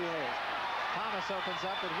jab that he has. Thomas opens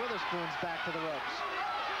up and Witherspoon's back to the ropes.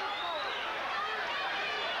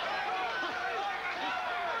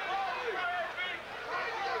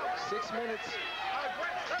 Six minutes.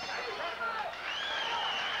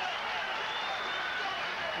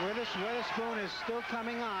 Witherspoon is still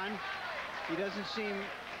coming on. He doesn't seem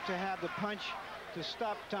to have the punch to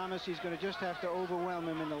stop Thomas. He's going to just have to overwhelm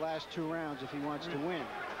him in the last 2 rounds if he wants to win.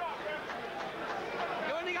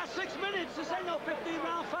 You only got 6 minutes. This ain't no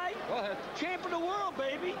 15-round fight. Go ahead. Champ of the world,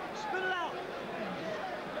 baby. Spit it out.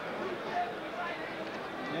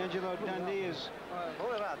 Angelo Dundee is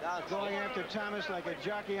going after Thomas like a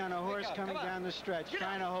jockey on a horse coming down the stretch,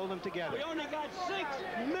 trying to hold him together. We only got 6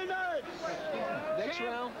 minutes. Next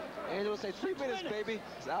round, Angelo say 3 minutes, baby.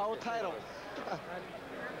 It's our title.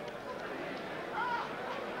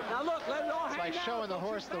 Now look, let it all hang like down. showing the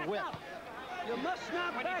horse the whip. You must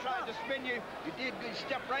not When he back tried up. to spin you, you did good.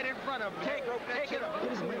 Step right in front of him. Take it up.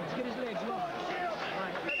 Get his legs long.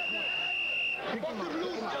 Pick him up.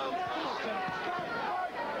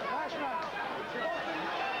 Last round.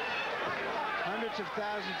 Hundreds of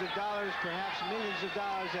thousands of dollars, perhaps millions of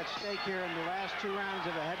dollars at stake here in the last 2 rounds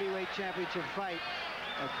of a heavyweight championship fight.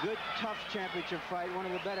 A good, tough championship fight. One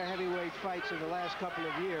of the better heavyweight fights of the last couple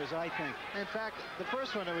of years, I think. In fact, the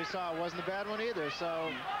first one that we saw wasn't a bad one either,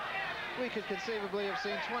 so we could conceivably have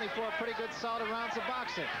seen 24 pretty good solid rounds of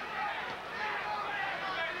boxing.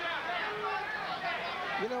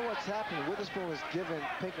 You know what's happening? Witherspoon has given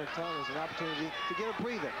Pinklon Thomas an opportunity to get a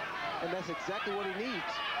breather, and that's exactly what he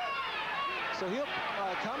needs. So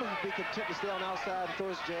Thomas will be content to stay on the outside and throw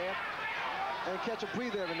his jab and catch a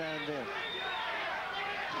breather every now and then.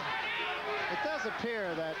 It does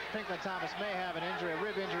appear that Pinklon Thomas may have an injury, a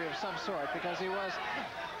rib injury of some sort, because he was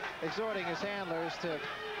exhorting his handlers to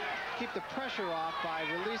keep the pressure off by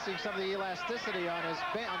releasing some of the elasticity on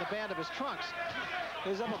the band of his trunks.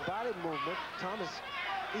 His upper body movement, Thomas,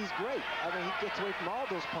 he's great. I mean, he gets away from all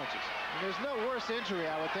those punches. And there's no worse injury,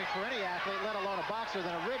 I would think, for any athlete, let alone a boxer,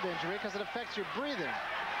 than a rib injury, because it affects your breathing.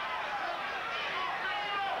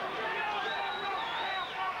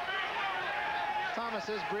 Thomas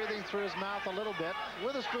is breathing through his mouth a little bit.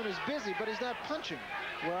 Witherspoon is busy, but he's not punching.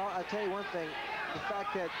 Well, I tell you one thing, the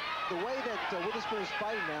fact that the way that Witherspoon is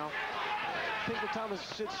fighting now, Pinklon Thomas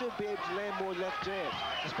should be able to land more left jabs,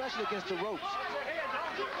 especially against the ropes.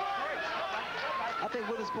 I think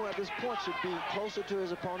Witherspoon at this point should be closer to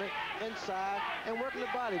his opponent, inside, and working the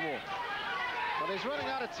body more. But he's running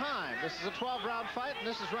out of time. This is a 12-round fight, and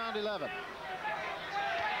this is round 11.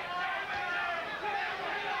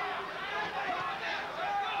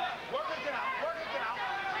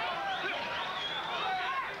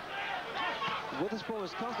 Witherspoon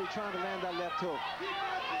is constantly trying to land that left hook.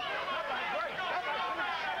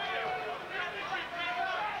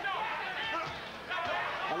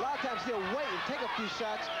 A lot of times he'll wait and take a few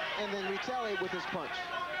shots and then retaliate with his punch.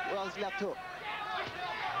 Well, his left hook.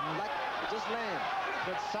 Like, just land.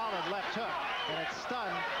 Good solid left hook, and it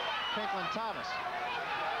stunned Pinklon Thomas.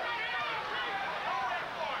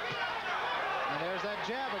 And there's that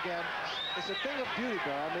jab again. It's a thing of beauty,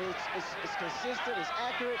 bro. I mean, it's consistent, it's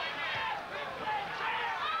accurate,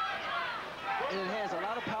 and it has a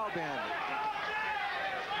lot of power behind it.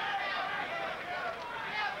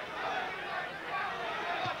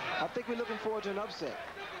 I think we're looking forward to an upset.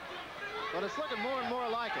 But it's looking more and more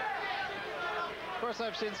like it. Of course,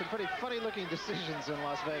 I've seen some pretty funny-looking decisions in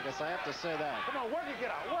Las Vegas. I have to say that. Come on, work it,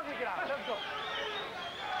 get out. Work it, get out. Let's go.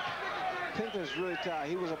 Pinklon's really tired.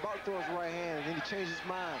 He was about to throw his right hand, and then he changed his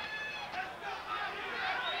mind.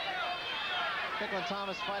 Pinklon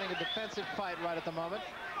Thomas fighting a defensive fight right at the moment.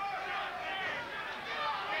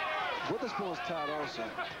 Witherspoon's tired also.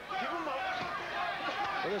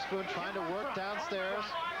 Witherspoon trying to work downstairs.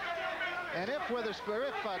 And if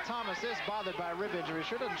Thomas is bothered by a rib injury,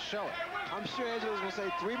 sure doesn't show it. I'm sure Angela's going to say,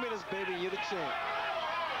 3 minutes, baby, you're the champ.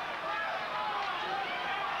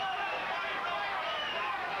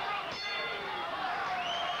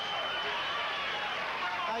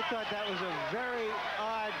 I thought that was a very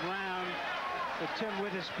odd round for Tim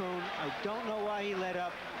Witherspoon. I don't know why he let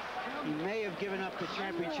up. He may have given up the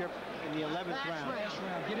championship in the 11th round. Last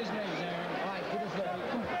round. Get his legs, Aaron. All right, get his legs.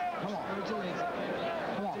 Come on. Put your legs.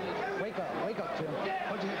 Come on. Wake up, Tim.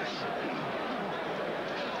 Put your head.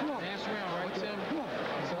 Come on. Last round, right, Tim? Come on.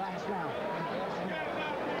 It's the last round.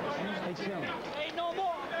 Hey, Tim. Ain't no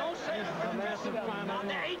more. Don't say it.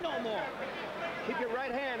 There ain't no more. Keep your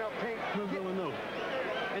right hand up, Pink.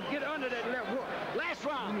 And get under that left hook. Last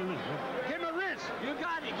round. Give him a wrist. You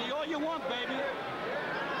got it. Get all you want, baby.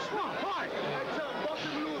 Come on, hard.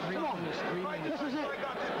 Come on. This is it.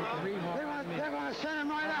 They're going to send him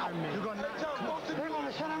right out. They're going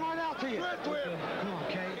to send him right out to you. Come on,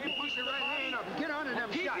 Kay. Push your right hand up. Get under them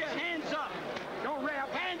Keep shots. your hands up. Don't wrap.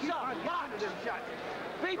 Hands up. Under them shots.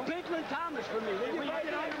 Beat Pinklon Thomas for me. Will you?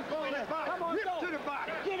 Come on, Rip go. to the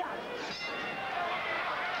body. Get out.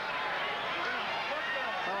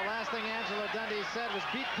 Well, the last thing Angelo Dundee said was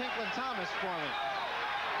beat Pinklon Thomas for me.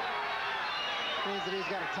 Means that he's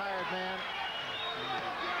got a tired man.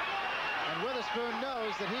 And Witherspoon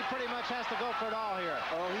knows that he pretty much has to go for it all here.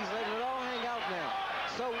 Oh, he's letting it all hang out now.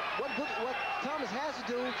 So what Thomas has to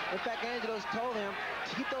do, in fact, Angelo's told him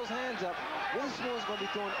to keep those hands up. Witherspoon's going to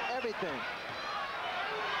be throwing everything.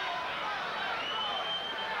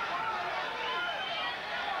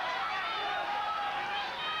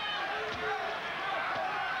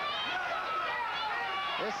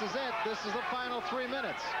 This is it. This is the final 3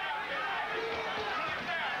 minutes.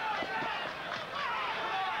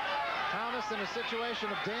 Thomas in a situation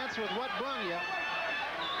of dance with what brung you.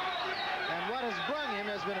 And what has brung him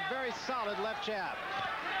has been a very solid left jab.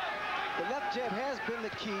 The left jab has been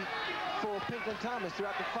the key for Pinklon Thomas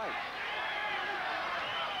throughout the fight.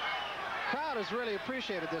 Crowd has really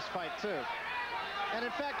appreciated this fight, too. And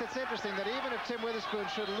in fact, it's interesting that even if Tim Witherspoon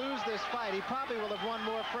should lose this fight, he probably will have won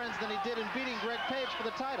more friends than he did in beating Greg Page for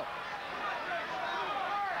the title.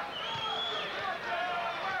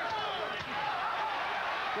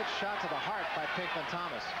 Good shot to the heart by Pinklon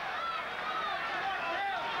Thomas.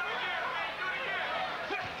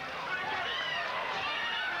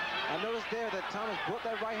 I noticed there that Thomas brought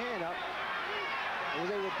that right hand up and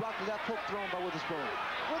was able to block the left hook thrown by Witherspoon.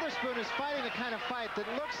 Witherspoon is fighting a kind of fight that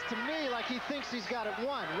looks to me like he thinks he's got it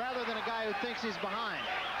won, rather than a guy who thinks he's behind.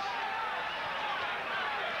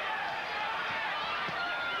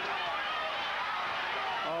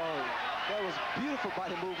 Oh, that was beautiful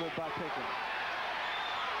body movement by Pinklon.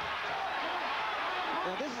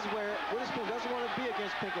 Now this is where Witherspoon doesn't want to be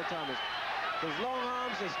against Pinklon Thomas. His long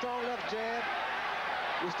arms and strong left jab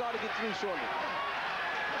will start to get through shortly.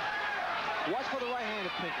 Watch for the right hand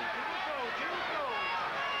of Pinklon.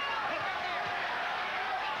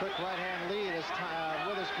 Quick right hand lead as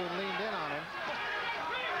Witherspoon leaned in on him.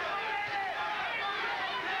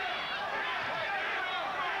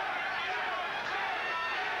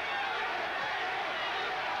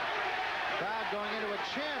 Crowd going into a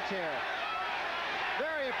chant here.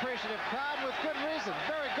 Very appreciative crowd with good reason.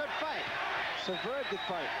 Very good fight. It's a very good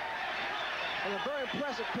fight. And a very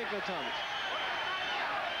impressive Pinklon Thomas.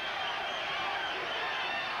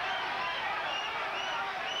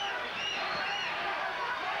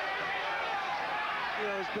 You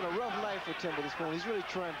know, it's been a rough life for Tim Witherspoon. He's really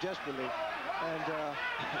trying desperately. And the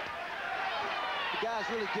guy's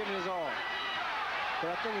really giving his all. But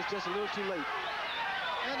I think it's just a little too late.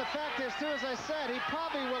 And the fact is, too, as I said, he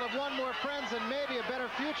probably will have won more friends and maybe a better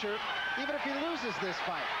future, even if he loses this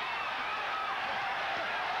fight.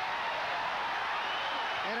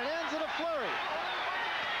 And it ends in a flurry.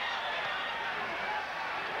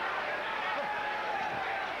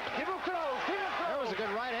 Keep him close. Keep him close. There was a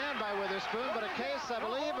good right hand by Witherspoon, but a case, I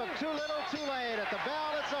believe, of too little, too late. At the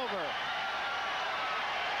bell, it's over.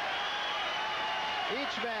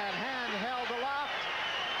 Each man hand held aloft,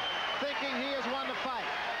 thinking he has won the fight.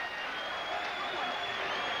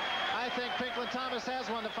 I think Pinklon Thomas has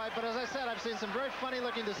won the fight, but as I said, I've seen some very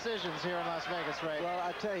funny-looking decisions here in Las Vegas, Ray. Well,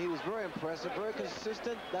 I tell you, he was very impressive, very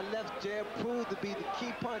consistent. That left jab proved to be the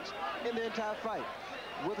key punch in the entire fight.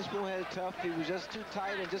 Witherspoon had it tough. He was just too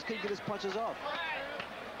tight and just couldn't get his punches off.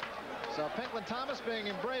 So Pinklon Thomas being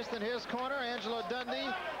embraced in his corner. Angelo Dundee,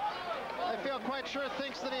 I feel quite sure,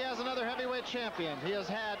 thinks that he has another heavyweight champion. He has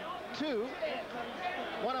had two.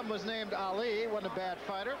 One of them was named Ali, wasn't a bad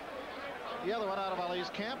fighter. The other one out of Ali's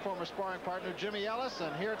camp, former sparring partner Jimmy Ellis,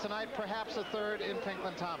 and here tonight perhaps a third in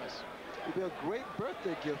Pinklon Thomas. It'd be a great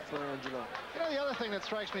birthday gift for Angelo. You know, the other thing that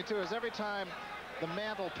strikes me too is every time the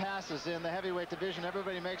mantle passes in the heavyweight division,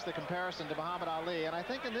 everybody makes the comparison to Muhammad Ali, and I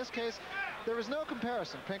think in this case there is no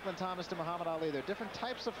comparison, Pinklon Thomas to Muhammad Ali. They're different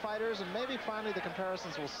types of fighters, and maybe finally the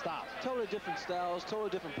comparisons will stop. Totally different styles, totally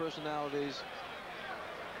different personalities.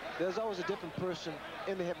 There's always a different person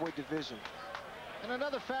in the heavyweight division. And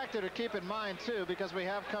another factor to keep in mind too, because we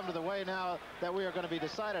have come to the way now that we are going to be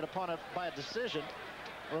decided upon by a decision.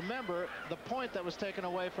 Remember the point that was taken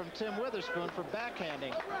away from Tim Witherspoon for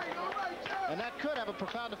backhanding, and that could have a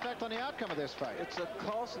profound effect on the outcome of this fight. It's a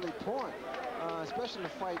costly point, especially in a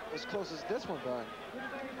fight as close as this one, Brian.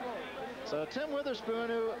 So Tim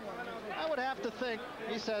Witherspoon, who I would have to think,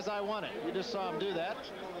 he says I won it. You just saw him do that.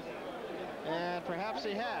 And perhaps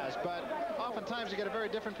he has, but oftentimes you get a very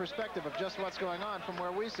different perspective of just what's going on from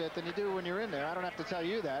where we sit than you do when you're in there. I don't have to tell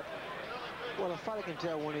you that. Well, a fighter can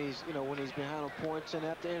tell when he's, when he's behind on points, and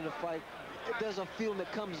at the end of the fight, there's a feeling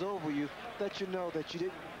that comes over you that you know that you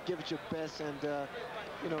didn't give it your best, and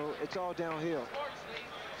it's all downhill.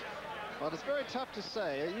 Well, it's very tough to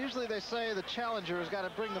say. Usually they say the challenger has got to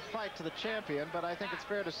bring the fight to the champion, but I think it's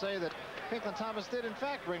fair to say that Pinklon Thomas did in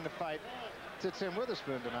fact bring the fight to Tim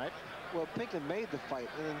Witherspoon tonight. Well, Pinklon made the fight,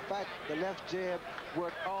 and in fact, the left jab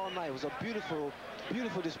worked all night. It was a beautiful,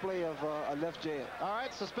 beautiful display of a left jab. All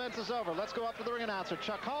right, suspense is over. Let's go up to the ring announcer,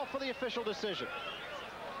 Chuck Hall, for the official decision.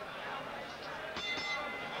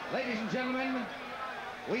 Ladies and gentlemen,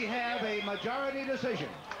 we have a majority decision.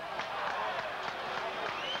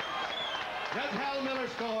 Judge Hal Miller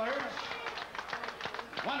scores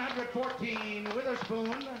 114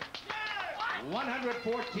 Witherspoon,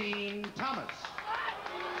 114 Thomas.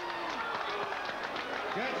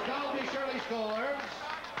 Judge Dalby Shirley scores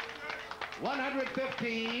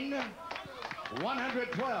 115,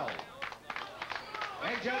 112.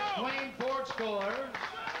 And Judge Dwayne Ford scores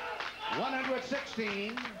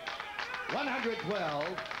 116, 112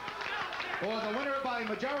 for the winner by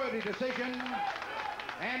majority decision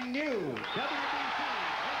and new WBC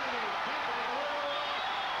heavyweight champion of the world,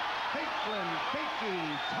 Pinklon Pinky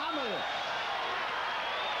Thomas.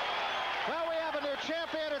 Well, we have a new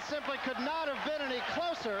champion. It simply could not have been any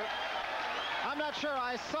closer. I'm not sure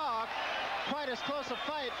I saw quite as close a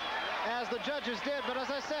fight as the judges did, but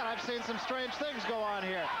as I said, I've seen some strange things go on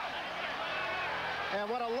here. And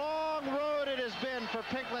what a long road it has been for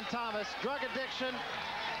Pinklon Thomas. Drug addiction,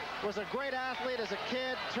 was a great athlete as a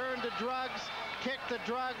kid, turned to drugs, kicked the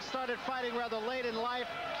drugs, started fighting rather late in life.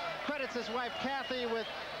 Credits his wife Kathy with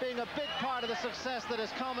being a big part of the success that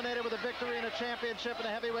has culminated with a victory in a championship in the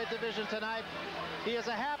heavyweight division tonight. He is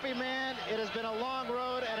a happy man. It has been a long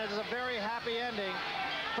road, and it is a very happy ending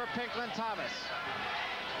for Pinklon Thomas.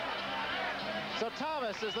 So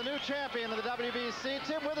Thomas is the new champion of the WBC.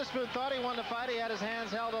 Tim Witherspoon thought he won the fight. He had his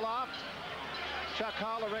hands held aloft. Chuck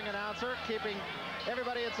Hall, a ring announcer, keeping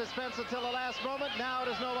everybody in suspense until the last moment. Now it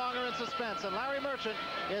is no longer in suspense. And Larry Merchant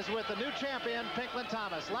is with the new champion, Pinklon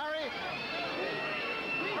Thomas. Larry?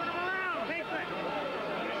 Turn him around, Pinklon.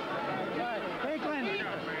 Pinklon.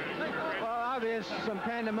 Well, obvious, some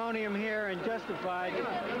pandemonium here and justified.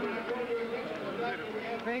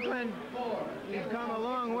 Pinklon, you've come a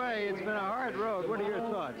long way. It's been a hard road. What are your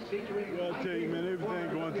thoughts? Well, I'll tell you, man, everything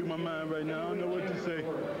going through my mind right now. I don't know what to say.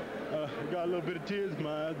 I got a little bit of tears in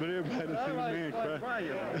my eyes, but everybody that sees me cry.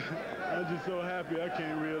 I'm just so happy. I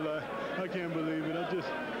can't realize. I can't believe it.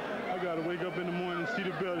 I got to wake up in the morning and see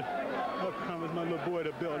the belt. I promised my little boy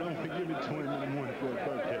the belt. I'm going to give it to him in the morning for his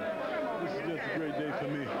birthday. This is just a great day for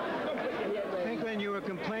me. Pinklon, you were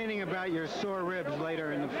complaining about your sore ribs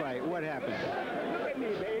later in the fight. What happened?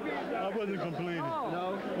 I wasn't complaining.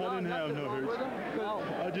 No? I didn't have no hurts.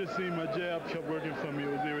 I just seen my jab kept working for me.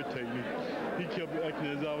 It was irritating me. He kept acting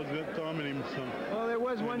as I was thumbing him or something. Well, there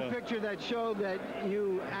was one picture that showed that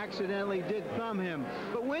you accidentally did thumb him.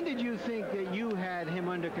 But when did you think that you had him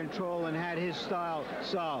under control and had his style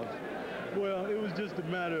solved? Well, it was just a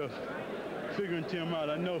matter of figuring Tim out.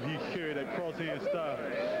 I know he carried that cross-hand style,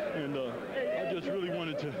 and I just really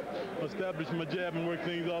wanted to establish my jab and work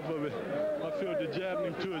things off of it. I felt the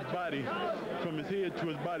jabbing him to his body, from his head to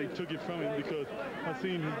his body, took it from him because I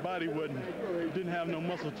seen his body didn't have no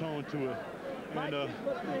muscle tone to it. And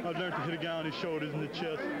I've learned to hit a guy on his shoulders and the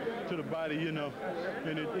chest to the body, you know,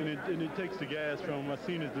 and it takes the gas from him. I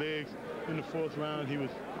seen his legs in the 4th round. He was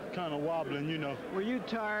kind of wobbling, you know. Were you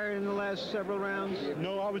tired in the last several rounds?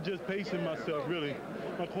 No, I was just pacing myself, really.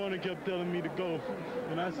 My corner kept telling me to go,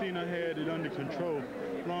 and I seen I had it under control.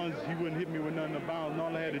 As long as he wouldn't hit me with nothing to bounce, and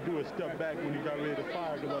all I had to do was step back when he got ready to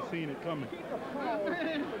fire because I seen it coming.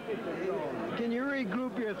 Can you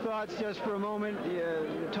regroup your thoughts just for a moment?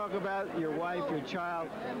 Talk about your wife, your child.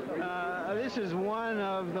 This is one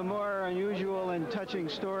of the more unusual and touching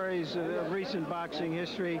stories of recent boxing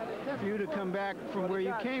history for you to come back from where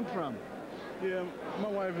you came from. Yeah, my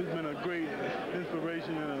wife has been a great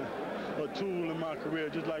inspiration and a tool in my career,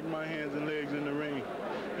 just like my hands and legs in the ring.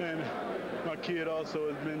 And my kid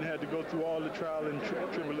also has had to go through all the trial and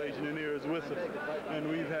tribulation and errors with us. And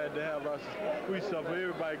we've had to have we suffer.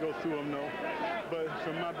 Everybody goes through them, though. But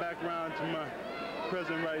from my background to my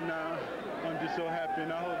present right now, I'm just so happy.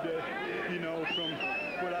 And I hope that, you know, from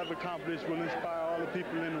what I've accomplished will inspire all the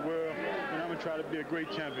people in the world. And I'm going to try to be a great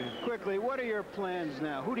champion. Quickly, what are your plans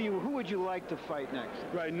now? Who would you like to fight next?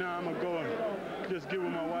 Right now, I'm going to go and just get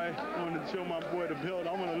with my wife. I want to show my boy the belt.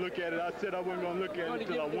 I want to look at it. I said I wasn't going to look at it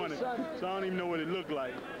until I won it. So I don't even know what it looked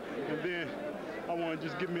like. And then I want to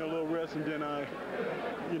just give me a little rest, and then I,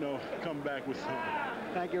 you know, come back with something.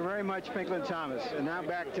 Thank you very much, Pinklon Thomas. And now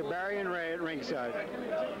back to Barry and Ray at ringside.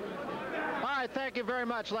 All right, thank you very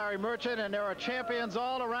much, Larry Merchant. And there are champions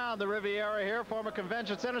all around the Riviera here, former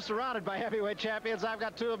convention center, surrounded by heavyweight champions. I've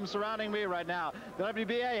got 2 of them surrounding me right now. The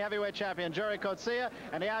WBA heavyweight champion, Jerry Coetzee,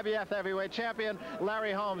 and the IBF heavyweight champion,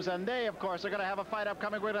 Larry Holmes. And they, of course, are going to have a fight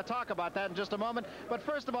upcoming. We're going to talk about that in just a moment. But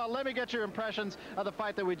first of all, let me get your impressions of the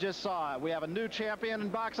fight that we just saw. We have a new champion in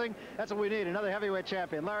boxing. That's what we need, another heavyweight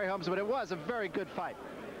champion, Larry Holmes. But it was a very good fight.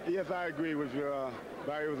 Yes, I agree with you,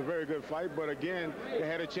 Barry. It was a very good fight, but again, they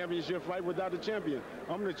had a championship fight without the champion.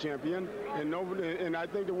 I'm the champion, and I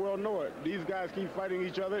think the world know it. These guys keep fighting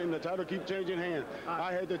each other, and the title keep changing hands.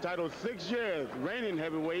 I had the title 6 years, reigning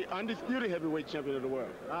heavyweight, undisputed heavyweight champion of the world.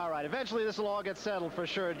 All right, eventually this will all get settled for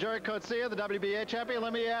sure. Jerry Coetzee, the WBA champion,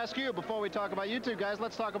 let me ask you, before we talk about you two guys,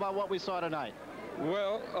 let's talk about what we saw tonight.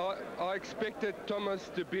 Well, I expected Thomas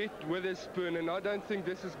to beat Witherspoon, and I don't think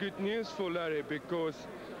this is good news for Larry, because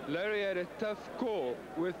Larry had a tough call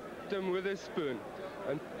with Tim Witherspoon,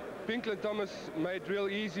 and Pinklon Thomas made real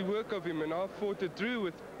easy work of him, and I fought a draw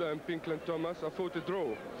with Pinklon Thomas. I fought a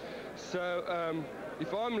draw. So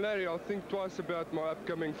if I'm Larry, I'll think twice about my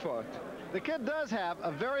upcoming fight. The kid does have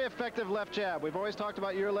a very effective left jab. We've always talked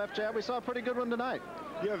about your left jab. We saw a pretty good one tonight.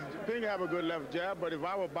 Yes, Pink have a good left jab, but if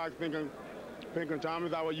I were box Pinklon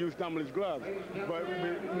Thomas, I would use Stumbler's gloves. But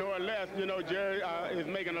no less, you know, Jerry is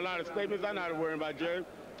making a lot of statements. I'm not worrying about Jerry.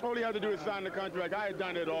 All he had to do is sign the contract. I had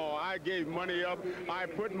done it all. I gave money up. I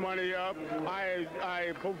put money up.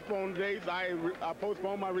 I postponed dates. I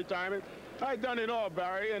postponed my retirement. I done it all,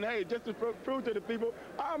 Barry. And hey, just to prove to the people,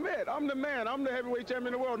 I'm it. I'm the man. I'm the heavyweight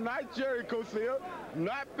champion of the world. Not Jerry Coetzee,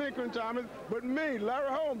 not Pinklon Thomas, but me, Larry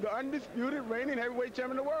Holmes, the undisputed reigning heavyweight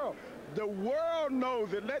champion of the world. The world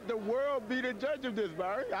knows it. Let the world be the judge of this,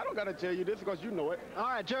 Barry. I don't got to tell you this because you know it. All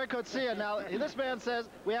right, Jerry Coetzee. Now, this man says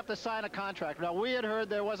we have to sign a contract. Now, we had heard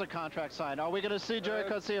there was a contract signed. Are we going to see Jerry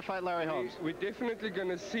Coetzee fight Larry Holmes? We're definitely going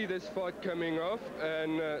to see this fight coming off,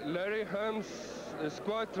 and Larry Holmes is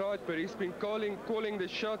quite right, but he's been calling the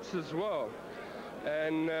shots as well.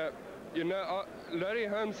 And, you know, Larry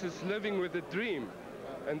Holmes is living with a dream.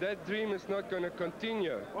 And that dream is not going to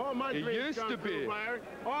continue. All my dreams come true, Larry.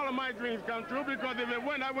 All of my dreams come true, because if it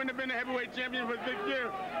went, I wouldn't have been a heavyweight champion for 6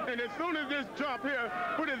 years. And as soon as this Trump here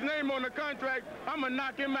put his name on the contract, I'm going to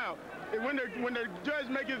knock him out. And when the judge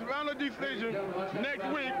makes his final decision next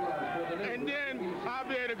week, and then I'll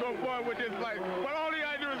be able to go forward with this fight. But all he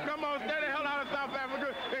got to do is come on, stay the hell out of South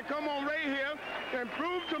Africa, and come on right here and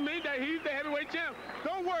prove to me that he's the heavyweight champ.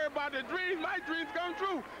 Don't worry about the dreams. My dreams come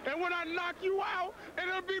true. And when I knock you out,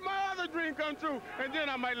 it'll be my other dream come true. And then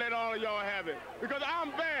I might let all of y'all have it. Because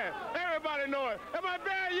I'm bad. Everybody know it. Am I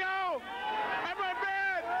bad, y'all? Am I bad?